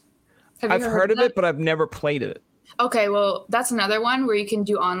Overcooked? I've heard of it, but I've never played it. Okay, well, that's another one where you can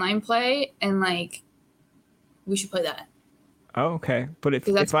do online play, and like, we should play that. Oh, okay. But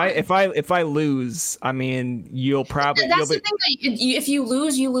if I lose, I mean, you'll probably. That's the thing. That if you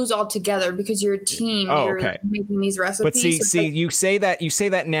lose altogether because you're a team. You're making these recipes. But see, you say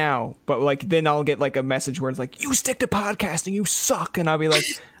that now, but like then I'll get like a message where it's like, you stick to podcasting, you suck, and I'll be like,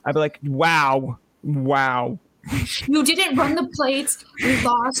 wow. You didn't run the plates. We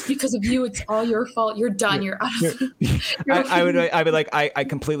lost because of you. It's all your fault. You're done. You're out of I would like, I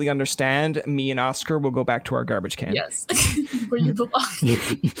completely understand. Me and Oscar will go back to our garbage can. Yes. Where you belong.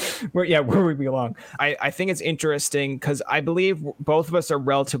 Where we belong. I think it's interesting because I believe both of us are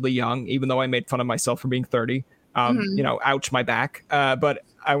relatively young, even though I made fun of myself for being 30. Ouch, my back. But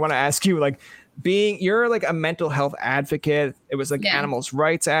I want to ask you, like, you're like a mental health advocate. It was like animals'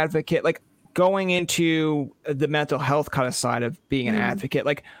 rights advocate. Like, going into the mental health kind of side of being an advocate,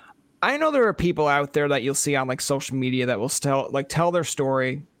 like, I know there are people out there that you'll see on like social media that will tell their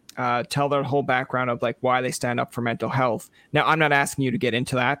story, tell their whole background of like why they stand up for mental health. Now, I'm not asking you to get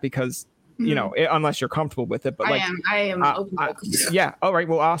into that because, unless you're comfortable with it, but like, I am open. Yeah. All right.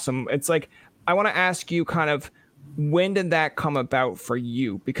 Well, awesome. It's like, I want to ask you kind of, when did that come about for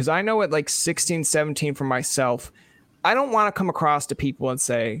you? Because I know at like 16, 17 for myself, I don't want to come across to people and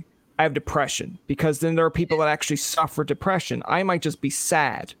say, I have depression, because then there are people that actually suffer depression. I might just be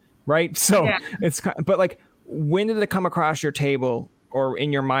sad, right? So it's, but like, when did it come across your table or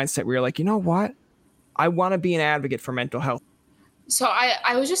in your mindset where you're like, you know what? I want to be an advocate for mental health? So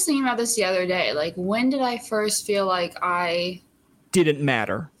I was just thinking about this the other day. Like, when did I first feel like I didn't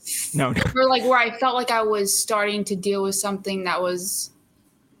matter? No. Or like where I felt like I was starting to deal with something that was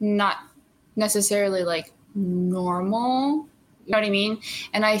not necessarily like normal. You know what I mean?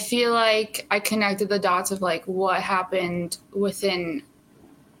 And I feel like I connected the dots of like what happened within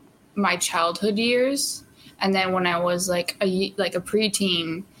my childhood years. And then when I was like a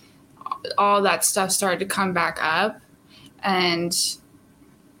preteen, all that stuff started to come back up. And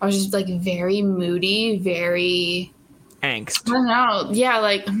I was just like very moody, very angst. I don't know. Yeah,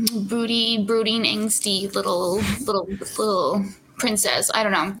 like brooding, angsty little princess. I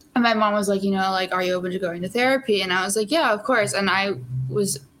don't know. And my mom was like, like, are you open to going to therapy? And I was like, yeah, of course. And I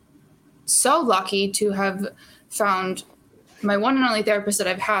was so lucky to have found my one and only therapist that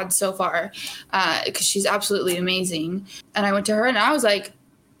I've had so far, because she's absolutely amazing. And I went to her and I was like,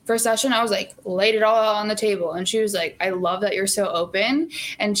 first session, I was like, laid it all out on the table. And she was like, I love that you're so open.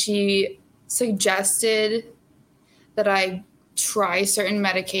 And she suggested that I try certain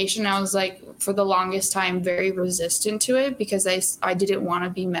medication. I was like, for the longest time, very resistant to it because I didn't want to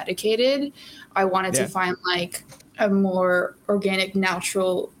be medicated. I wanted to find like a more organic,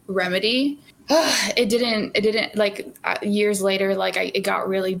 natural remedy. It didn't like years later, like it got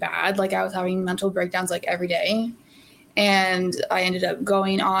really bad. Like I was having mental breakdowns like every day. And I ended up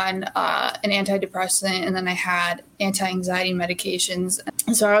going on an antidepressant, and then I had anti-anxiety medications.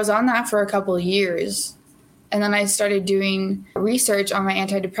 And so I was on that for a couple of years. And then I started doing research on my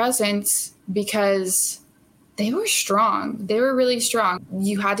antidepressants because they were strong. They were really strong.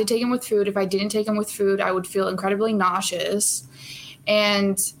 You had to take them with food. If I didn't take them with food, I would feel incredibly nauseous.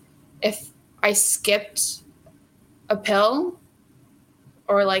 And if I skipped a pill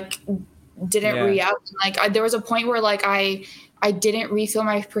or like didn't re-up, like there was a point where like I didn't refill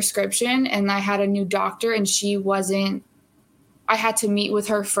my prescription, and I had a new doctor, and I had to meet with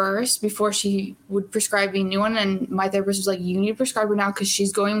her first before she would prescribe me a new one. And my therapist was like, you need to prescribe her now because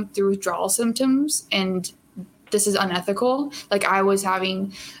she's going through withdrawal symptoms and this is unethical. Like I was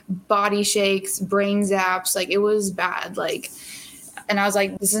having body shakes, brain zaps, like it was bad. Like, and I was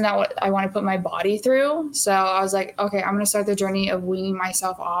like, this is not what I want to put my body through. So I was like, okay, I'm going to start the journey of weaning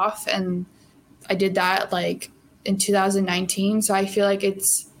myself off. And I did that like in 2019. So I feel like it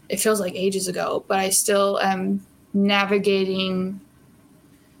feels like ages ago, but I still am navigating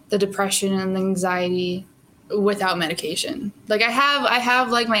the depression and the anxiety without medication. Like I have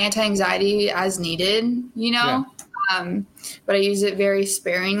like my anti-anxiety as needed, but I use it very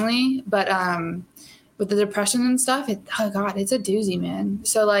sparingly. But with the depression and stuff, it's a doozy, man.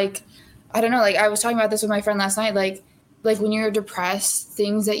 So like, I don't know, like I was talking about this with my friend last night, like when you're depressed,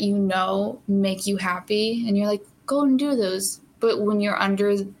 things that make you happy and you're like, go and do those. But when you're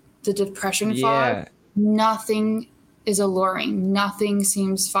under the depression fog, nothing is alluring. Nothing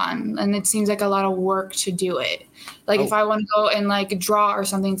seems fun. And it seems like a lot of work to do it. Like if I want to go and like draw or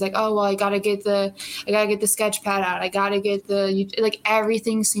something, it's like, oh, well, I gotta get the sketch pad out. I gotta get like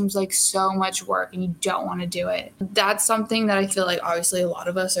everything seems like so much work and you don't want to do it. That's something that I feel like obviously a lot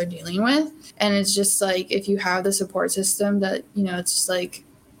of us are dealing with. And it's just like, if you have the support system that, it's just like,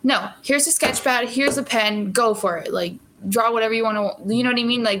 no, here's a sketch pad, here's a pen, go for it. Like draw whatever you want to, you know what I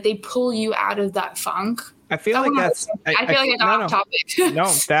mean? Like they pull you out of that funk. I feel like that's. I feel like it's off topic. No,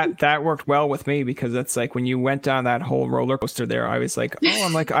 that worked well with me because it's like when you went down that whole roller coaster there, I was like,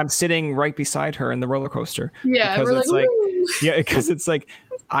 I'm sitting right beside her in the roller coaster. Yeah, because we're it's like, because it's like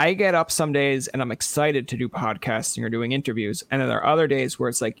I get up some days and I'm excited to do podcasting or doing interviews, and then there are other days where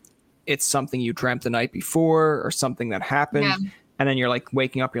it's like it's something you dreamt the night before or something that happened. Yeah. And then you're like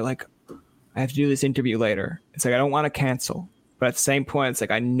waking up, you're like, I have to do this interview later. It's like, I don't want to cancel. But at the same point, it's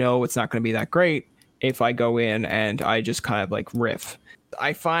like, I know it's not going to be that great if I go in and I just kind of like riff.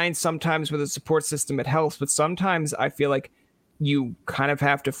 I find sometimes with a support system, it helps, but sometimes I feel like you kind of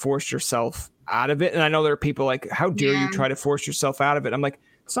have to force yourself out of it. And I know there are people like, how dare you try to force yourself out of it? I'm like,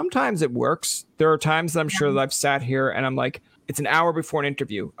 sometimes it works. There are times that I'm sure that I've sat here and I'm like, it's an hour before an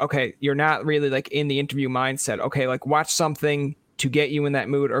interview. Okay, you're not really like in the interview mindset. Okay, like watch something to get you in that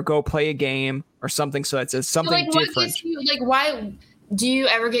mood, or go play a game or something. So it's something different. Why do you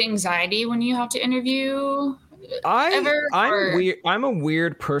ever get anxiety when you have to interview? I'm a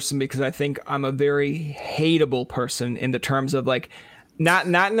weird person because I think I'm a very hateable person in the terms of like, not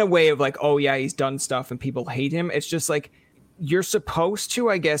in a way of like, oh yeah, he's done stuff and people hate him. It's just like, you're supposed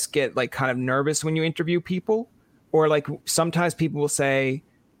to, I guess, get like kind of nervous when you interview people. Or like sometimes people will say,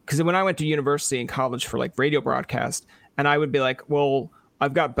 because when I went to university and college for like radio broadcast, and I would be like, well,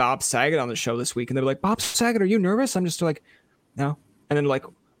 I've got Bob Saget on the show this week. And they're like, Bob Saget, are you nervous? I'm just like, no. And then like,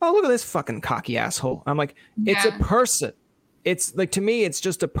 oh, look at this fucking cocky asshole. I'm like, it's a person. It's like, to me, it's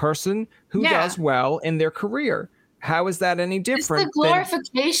just a person who does well in their career. How is that any different? It's the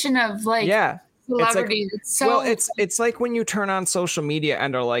glorification of like celebrities. It's like when you turn on social media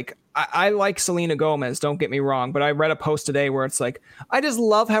and are like, I like Selena Gomez, don't get me wrong, but I read a post today where it's like, I just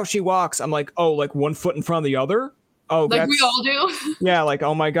love how she walks. I'm like, oh, like one foot in front of the other? Oh, like we all do. Yeah, like,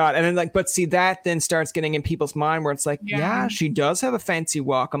 oh my God. And then like, but see, that then starts getting in people's mind where it's like, yeah, she does have a fancy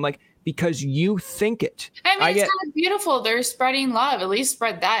walk. I'm like, because you think it. I mean, it's kind of beautiful. They're spreading love. At least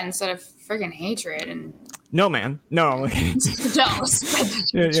spread that instead of friggin' hatred. And no, man, no.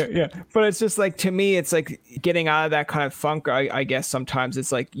 Yeah. But it's just like, to me, it's like getting out of that kind of funk. I guess sometimes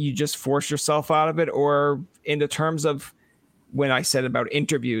it's like you just force yourself out of it. Or in the terms of when I said about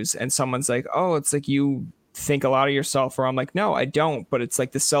interviews and someone's like, oh, it's like you think a lot of yourself, or I'm like, no, I don't. But it's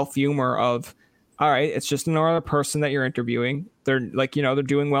like the self-humor of, all right, it's just another person that you're interviewing. They're like, you know, they're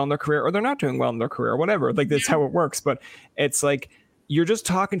doing well in their career or they're not doing well in their career or whatever. Like that's how it works. But it's like, you're just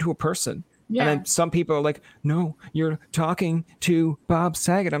talking to a person. Yeah. And then some people are like, no, you're talking to Bob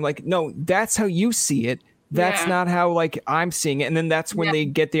Saget. I'm like, no, that's how you see it. That's not how like I'm seeing it. And then that's when they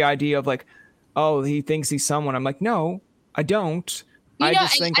get the idea of like, oh, he thinks he's someone. I'm like, no, I don't. I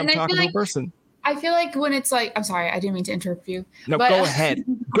just think I'm talking to a person. I feel like when it's like, I'm sorry, I didn't mean to interrupt you. No, but, go ahead.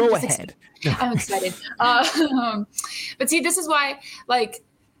 Go ahead. I'm excited. But see, this is why, like,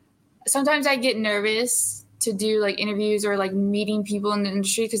 sometimes I get nervous to do like interviews or like meeting people in the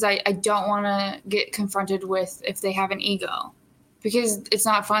industry because I don't want to get confronted with if they have an ego, because it's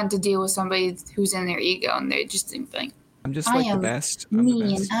not fun to deal with somebody who's in their ego and they just think like, I'm just like the best. I'm me the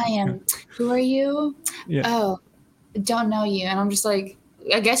best. And I am. Who are you? Yeah. Oh, don't know you. And I'm just like,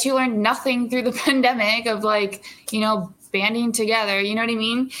 I guess you learned nothing through the pandemic of like, you know, banding together, you know what I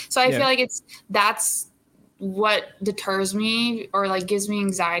mean? So I feel like that's what deters me or like gives me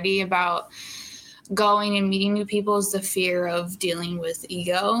anxiety about going and meeting new people, is the fear of dealing with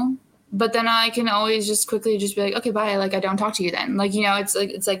ego. But then I can always just quickly just be like, okay, bye. Like, I don't talk to you then. Like, you know, it's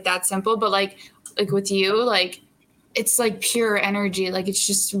like that simple. But like with you, like, it's like pure energy. Like, it's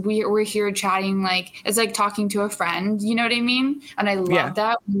just, we're here chatting. Like, it's like talking to a friend, you know what I mean? And I love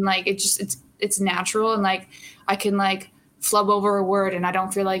that. And like, it's natural. And like, I can like flub over a word and I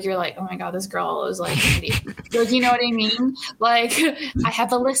don't feel like you're like, oh my God, this girl is like, like, you know what I mean? Like, I have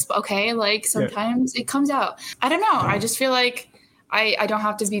the lisp. Okay. Like sometimes it comes out. I don't know. I just feel like I don't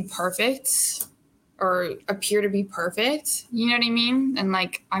have to be perfect or appear to be perfect. You know what I mean? And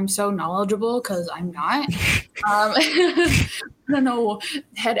like, I'm so knowledgeable because I'm not. I don't know,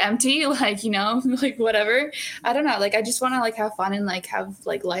 head empty, like, you know, like whatever. I don't know. Like, I just want to like have fun and like have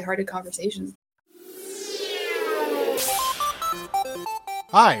like lighthearted conversations.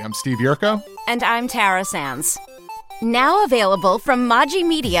 Hi, I'm Steve Yerko. And I'm Tara Sands. Now available from Maji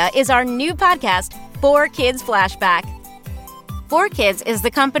Media is our new podcast, 4Kids Flashback. 4Kids is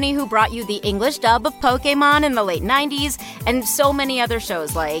the company who brought you the English dub of Pokemon in the late 90s and so many other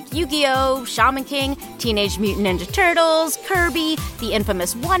shows like Yu-Gi-Oh!, Shaman King, Teenage Mutant Ninja Turtles, Kirby, the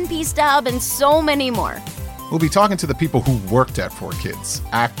infamous One Piece dub, and so many more. We'll be talking to the people who worked at 4Kids.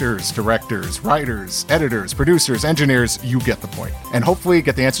 Actors, directors, writers, editors, producers, engineers, you get the point. And hopefully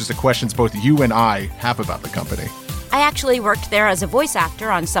get the answers to questions both you and I have about the company. I actually worked there as a voice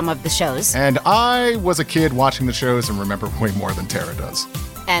actor on some of the shows. And I was a kid watching the shows and remember way more than Tara does.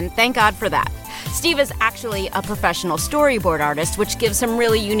 And thank God for that. Steve is actually a professional storyboard artist, which gives some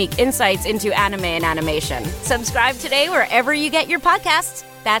really unique insights into anime and animation. Subscribe today wherever you get your podcasts.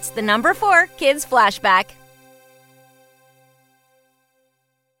 That's the number 4 Kids Flashback.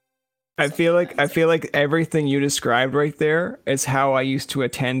 I feel like everything you described right there is how I used to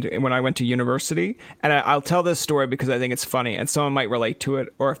attend when I went to university. And I'll tell this story because I think it's funny and someone might relate to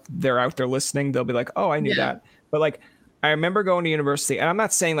it. Or if they're out there listening, they'll be like, oh, I knew that. But like, I remember going to university, and I'm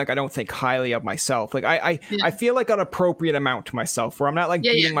not saying like I don't think highly of myself. Like I feel like an appropriate amount to myself, where I'm not like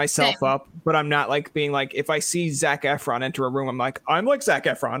beating myself up, but I'm not like being like, if I see Zac Efron enter a room, I'm like Zac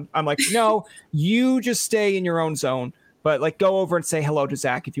Efron. I'm like, no, you just stay in your own zone, but like go over and say hello to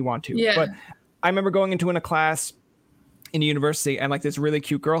Zach if you want to. Yeah. But I remember going into a class in university, and like this really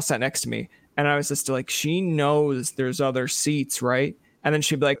cute girl sat next to me, and I was just like, she knows there's other seats, right? And then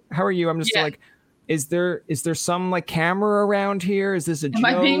she'd be like, how are you? I'm just like, is there some like camera around here? Is this a joke? Am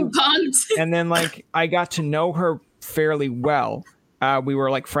I being punked? And then like I got to know her fairly well. We were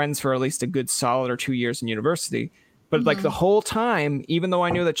like friends for at least a good solid or 2 years in university. But like the whole time, even though I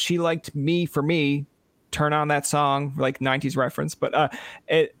knew that she liked me for me, turn on that song, like 90s reference. But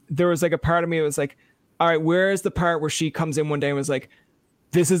there was like a part of me that was like, all right, where is the part where she comes in one day and was like,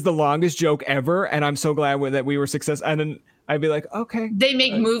 this is the longest joke ever, and I'm so glad that we were successful. And then I'd be like, okay. They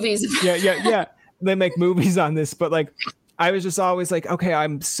make movies. Yeah. They make movies on this, but like I was just always like, okay,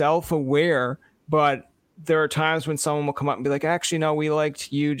 I'm self-aware, but there are times when someone will come up and be like, actually, no, we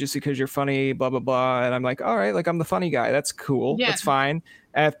liked you just because you're funny, blah, blah, blah. And I'm like, all right, like I'm the funny guy. That's cool. Yeah. That's fine.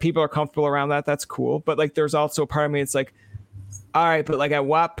 And if people are comfortable around that, that's cool. But like, there's also a part of me, it's like, all right, but like at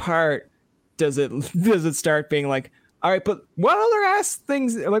what part does it start being like, all right, but what other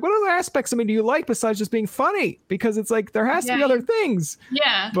aspects of me do you like besides just being funny? Because it's like, there has to be other things.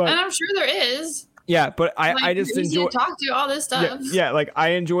 Yeah. But, and I'm sure there is. Yeah, but I just enjoy talk to all this stuff. Yeah, like I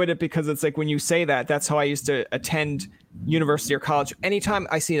enjoyed it because it's like when you say that, that's how I used to attend university or college. Anytime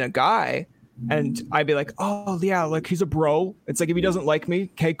I see a guy and I'd be like, oh yeah, like he's a bro. It's like if he doesn't like me,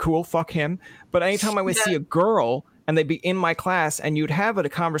 okay, cool, fuck him. But anytime I would see a girl and they'd be in my class and you'd have a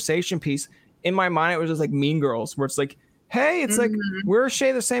conversation piece, in my mind it was just like Mean Girls, where it's like, hey, it's like, we're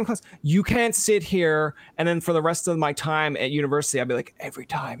the same class. You can't sit here. And then for the rest of my time at university, I'd be like, every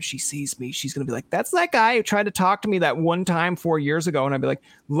time she sees me, she's going to be like, that's that guy who tried to talk to me that one time 4 years ago. And I'd be like,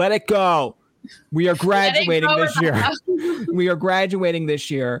 let it go. We are graduating this year. We are graduating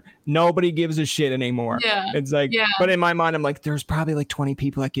this year. Nobody gives a shit anymore. Yeah. It's like, but in my mind, I'm like, there's probably like 20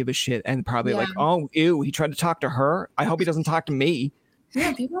 people that give a shit and probably like, oh, ew, he tried to talk to her. I hope he doesn't talk to me.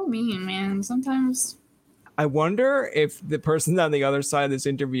 Yeah, people are mean, man. Sometimes. I wonder if the person on the other side of this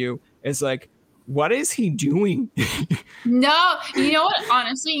interview is like, what is he doing? No, you know what?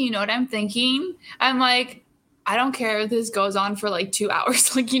 Honestly, you know what I'm thinking? I'm like, I don't care if this goes on for like 2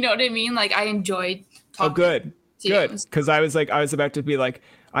 hours. Like, you know what I mean? Like, I enjoyed talking. Oh, good. Because I was about to be like,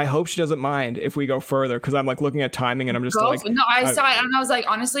 I hope she doesn't mind if we go further. Because I'm like looking at timing and I'm just like. No, I saw it and I was like,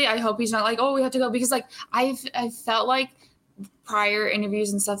 honestly, I hope he's not like, oh, we have to go. Because like, I felt like prior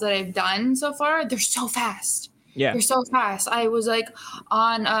interviews and stuff that I've done so far, they're so fast. Yeah. They're so fast. I was like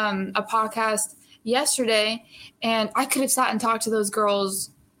on a podcast yesterday and I could have sat and talked to those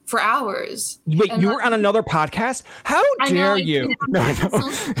girls for hours. Wait, you were on another podcast? How dare you? No,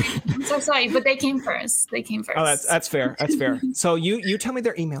 I'm so sorry, but they came first. Oh, that's fair. That's fair. So you tell me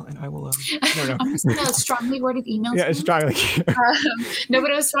their email and I will. No. I'm just gonna strongly worded emails. Yeah, it's strongly. No, but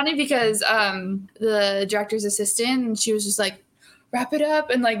it was funny because the director's assistant, and she was just like, wrap it up,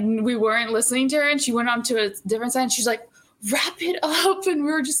 and like we weren't listening to her, and she went on to a different side, and she's like, wrap it up, and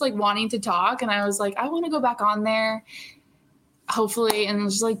we were just like wanting to talk, and I was like, I want to go back on there. Hopefully, and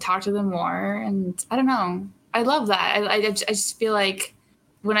just like talk to them more, and I don't know. I love that. I just feel like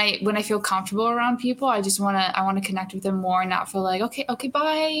when I feel comfortable around people, I want to connect with them more, and not feel like okay,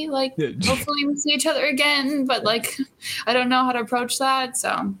 bye. Like hopefully we see each other again, but like I don't know how to approach that.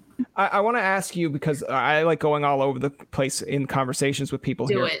 So I want to ask you, because I like going all over the place in conversations with people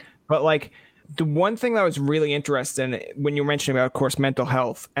here. But like the one thing that I was really interested in when you were mentioning about, of course, mental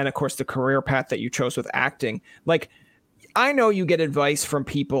health and of course the career path that you chose with acting, like. I know you get advice from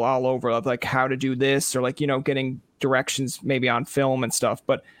people all over of like how to do this or like, you know, getting directions maybe on film and stuff.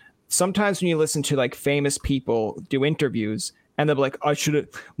 But sometimes when you listen to like famous people do interviews and they're like,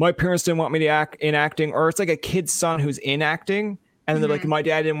 my parents didn't want me to act in acting, or it's like a kid's son who's in acting. And they're like, my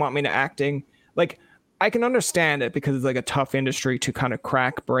dad didn't want me to acting. Like, I can understand it because it's like a tough industry to kind of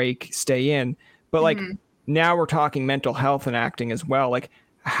crack, break, stay in. But like now we're talking mental health and acting as well. Like,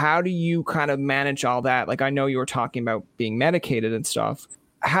 how do you kind of manage all that? Like, I know you were talking about being medicated and stuff.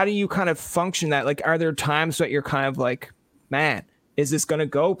 How do you kind of function that? Like, are there times that you're kind of like, man, is this going to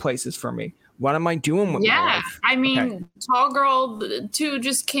go places for me? What am I doing with my life? I mean, Tall Girl 2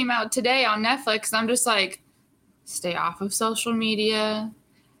 just came out today on Netflix. And I'm just like, stay off of social media.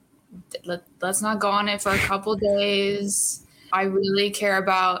 Let's not go on it for a couple days. I really care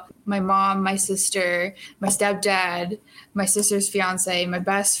about my mom, my sister, my stepdad, my sister's fiance, my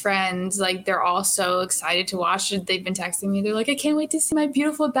best friends. Like, they're all so excited to watch it. They've been texting me. They're like, I can't wait to see my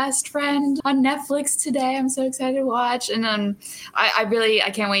beautiful best friend on Netflix today. I'm so excited to watch. And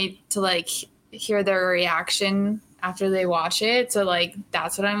I can't wait to like hear their reaction after they watch it. So like,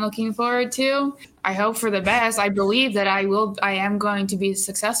 that's what I'm looking forward to. I hope for the best. I believe that I am going to be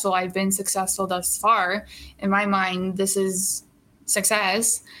successful. I've been successful thus far. In my mind, this is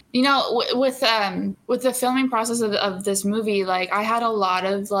success. You know, with the filming process of this movie, like, I had a lot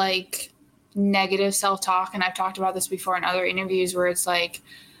of like negative self-talk, and I've talked about this before in other interviews, where it's like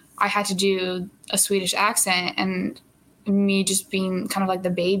I had to do a Swedish accent, and me just being kind of like the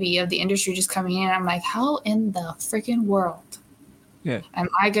baby of the industry just coming in, I'm like, how in the freaking world am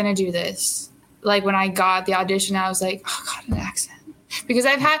I gonna do this? Like, when I got the audition, I was like, oh God, an accent. Because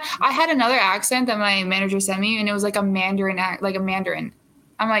I had another accent that my manager sent me, and it was like a Mandarin like a Mandarin.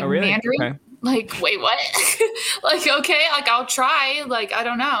 I'm like, oh, really? Mandarin? Okay. Like, wait, what? Like, okay, like, I'll try. Like, I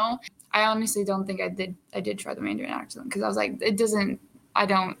don't know. I honestly don't think I did try the Mandarin accent, because I was like, I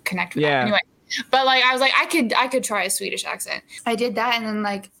don't connect with that. Anyway, but like, I was like, I could try a Swedish accent. I did that, and then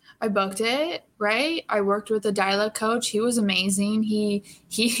like, I booked it, right? I worked with a dialect coach. He was amazing. He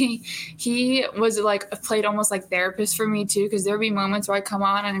was like, played almost like therapist for me too, because there'd be moments where I come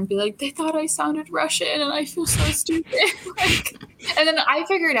on and I'd be like, they thought I sounded Russian and I feel so stupid. Like, and then I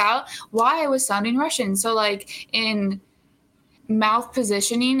figured out why I was sounding Russian. So like, in mouth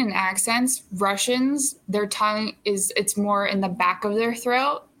positioning and accents, Russians, their tongue it's more in the back of their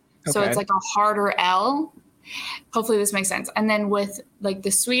throat. Okay. So it's like a harder L. Hopefully this makes sense. And then with like the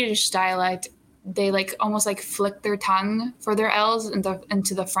Swedish dialect, they like almost like flick their tongue for their L's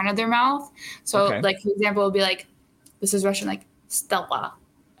into the front of their mouth. So like, for example, it would be like, this is Russian, like Stella.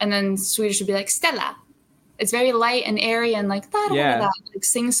 And then Swedish would be like Stella. It's very light and airy and like, like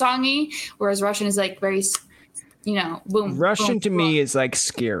sing-songy. Whereas Russian is like very, you know, boom. Russian boom, to boom. me is like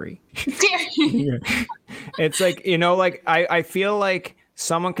scary. It's like, you know, like I feel like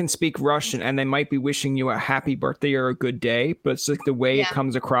someone can speak Russian and they might be wishing you a happy birthday or a good day, but it's like the way it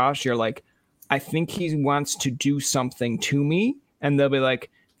comes across. You're like, I think he wants to do something to me. And they'll be like,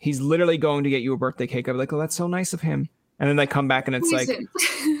 he's literally going to get you a birthday cake. I'll be like, oh, that's so nice of him. And then they come back and it's like,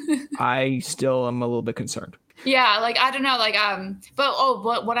 I still am a little bit concerned. Yeah. Like, I don't know. Like,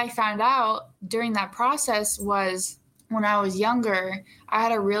 but what I found out during that process was, when I was younger, I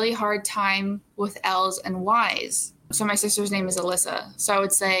had a really hard time with L's and Y's. So my sister's name is Alyssa. So I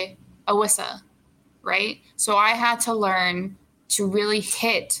would say Awissa, right? So I had to learn to really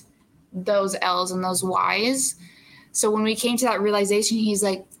hit those L's and those Y's. So when we came to that realization, he's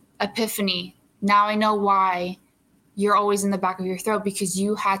like, epiphany. Now I know why you're always in the back of your throat, because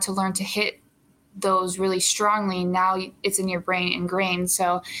you had to learn to hit those really strongly. Now it's in your brain ingrained.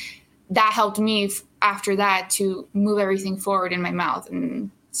 So that helped me after that to move everything forward in my mouth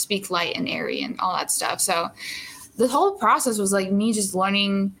and speak light and airy and all that stuff. So the whole process was like me just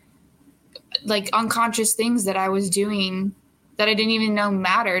learning like unconscious things that I was doing that I didn't even know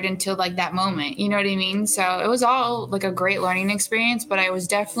mattered until like that moment. You know what I mean? So it was all like a great learning experience, but I was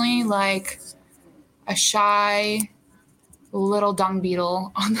definitely like a shy little dung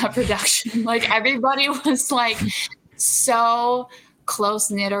beetle on that production. Like, everybody was like so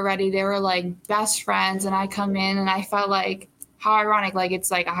close knit already. They were like best friends, and I come in and I felt like, how ironic, like it's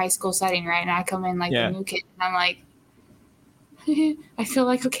like a high school setting, right? And I come in like the new kid, and I'm like, I feel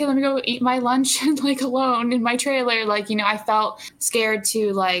like, okay, let me go eat my lunch like alone in my trailer. Like, you know, I felt scared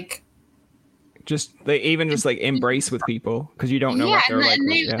to like just like embrace with people, because you don't know what they're like.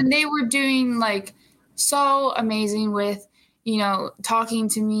 And they were doing like so amazing with, you know, talking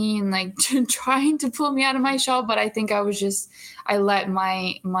to me and like trying to pull me out of my shell. But I think I let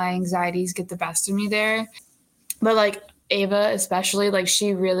my anxieties get the best of me there. But like Ava, especially, like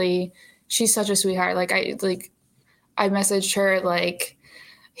she's such a sweetheart. Like I messaged her like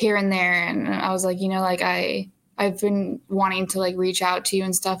here and there, and I was like, you know, like I've been wanting to like reach out to you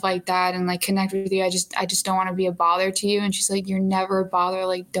and stuff like that and like connect with you. I just don't want to be a bother to you. And she's like, you're never a bother.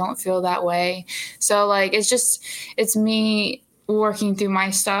 Like, don't feel that way. So like, it's me working through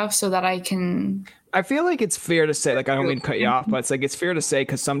my stuff so that I feel like it's fair to say, like, I don't mean to cut you off, but it's like, it's fair to say,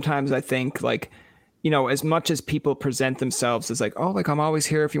 because sometimes I think like, you know, as much as people present themselves as like, oh, like I'm always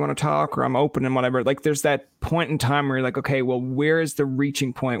here if you want to talk, or I'm open and whatever, like there's that point in time where you're like, okay, well, where is the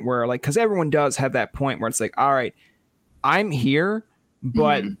reaching point where like, because everyone does have that point where it's like, all right, I'm here,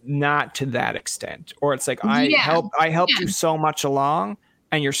 but not to that extent. Or it's like, I helped you so much along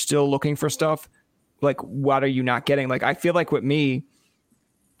and you're still looking for stuff. Like, what are you not getting? Like, I feel like with me,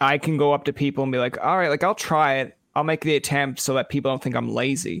 I can go up to people and be like, all right, like I'll try it. I'll make the attempt so that people don't think I'm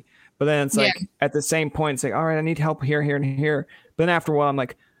lazy. But then it's like at the same point, it's like, all right, I need help here, here, and here. But then after a while, I'm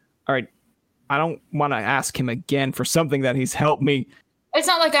like, all right, I don't want to ask him again for something that he's helped me. It's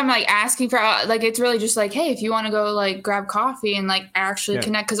not like I'm like asking for, like, it's really just like, hey, if you want to go like grab coffee and like actually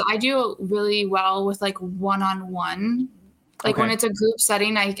connect, because I do really well with like one-on-one. Like when it's a group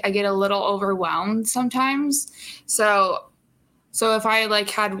setting, I get a little overwhelmed sometimes. So if I like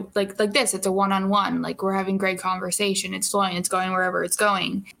had like this, it's a one-on-one, like we're having great conversation. It's flowing. It's going wherever it's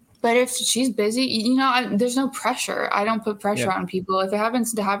going. But if she's busy, you know, there's no pressure. I don't put pressure on people. If it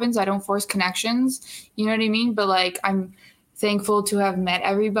happens, it happens. I don't force connections. You know what I mean? But like, I'm thankful to have met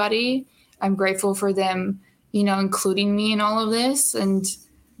everybody. I'm grateful for them, you know, including me in all of this. And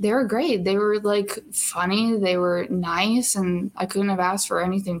they were great. They were like funny. They were nice. And I couldn't have asked for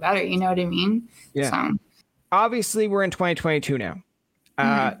anything better. You know what I mean? Yeah. So. Obviously, we're in 2022 now.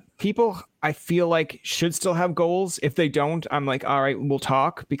 People, I feel like, should still have goals. If they don't, I'm like, all right, we'll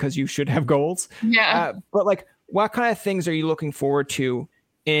talk, because you should have goals. Yeah. But like, what kind of things are you looking forward to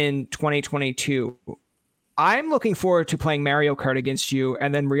in 2022? I'm looking forward to playing Mario Kart against you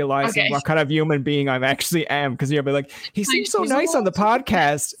and then realizing what kind of human being I actually am. Because you'll be like, he seems so nice on the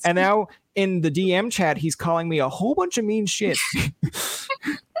podcast. And now in the DM chat, he's calling me a whole bunch of mean shit.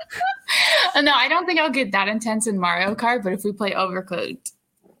 No, I don't think I'll get that intense in Mario Kart. But if we play Overcooked.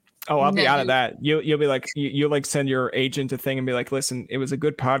 Oh, I'll be out of that. You'll be like, you'll like send your agent a thing and be like, listen, it was a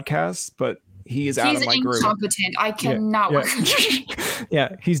good podcast, but he's out of my group. He's incompetent. I cannot work.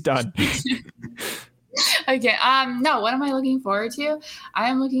 Yeah, he's done. Okay. No, what am I looking forward to? I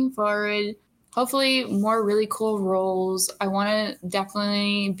am looking forward, hopefully, more really cool roles. I want to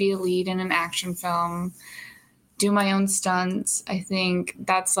definitely be a lead in an action film, do my own stunts. I think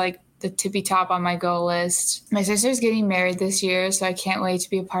that's like the tippy top on my goal list. My sister's getting married this year, so I can't wait to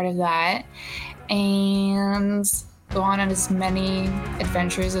be a part of that. And go on as many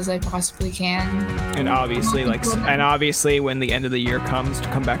adventures as I possibly can. And obviously, when the end of the year comes, to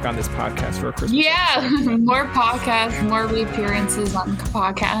come back on this podcast for a Christmas episode. More podcasts, more reappearances on the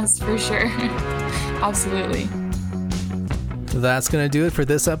podcast for sure. Absolutely. That's going to do it for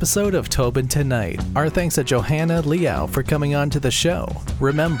this episode of Tobin Tonight. Our thanks to Johanna Liao for coming on to the show.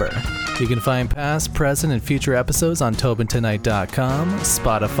 Remember, you can find past, present, and future episodes on TobinTonight.com,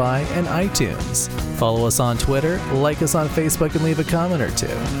 Spotify, and iTunes. Follow us on Twitter, like us on Facebook, and leave a comment or two.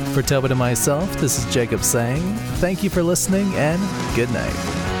 For Tobin and myself, this is Jacob saying thank you for listening and good night.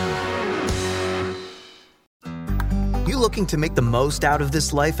 Looking to make the most out of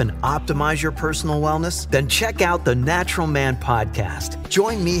this life and optimize your personal wellness? Then check out the Natural Man Podcast.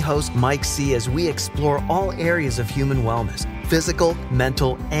 Join me, host Mike C., as we explore all areas of human wellness, physical,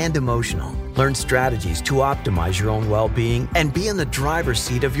 mental, and emotional. Learn strategies to optimize your own well-being and be in the driver's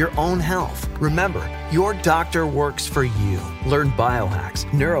seat of your own health. Remember, your doctor works for you. Learn biohacks,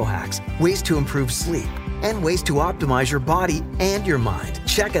 neurohacks, ways to improve sleep, and ways to optimize your body and your mind.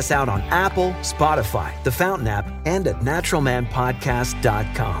 Check us out on Apple, Spotify, the Fountain app, and at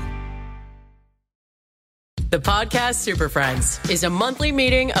naturalmanpodcast.com. The Podcast Super Friends is a monthly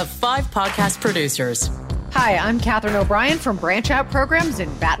meeting of 5 podcast producers. Hi, I'm Catherine O'Brien from Branch Out Programs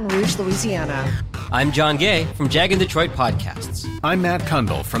in Baton Rouge, Louisiana. I'm John Gay from Jag and Detroit Podcasts. I'm Matt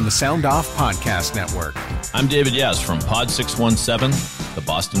Kundle from the Sound Off Podcast Network. I'm David Yaz from Pod 617, the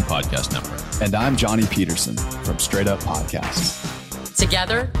Boston Podcast Network. And I'm Johnny Peterson from Straight Up Podcasts.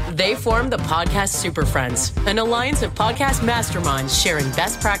 Together, they form the Podcast Super Friends, an alliance of podcast masterminds sharing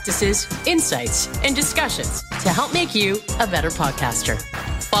best practices, insights, and discussions to help make you a better podcaster.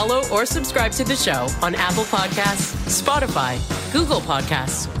 Follow or subscribe to the show on Apple Podcasts, Spotify, Google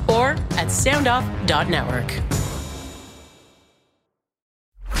Podcasts, or at soundoff.network.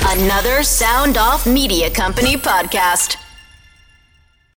 Another Sound Off Media Company podcast.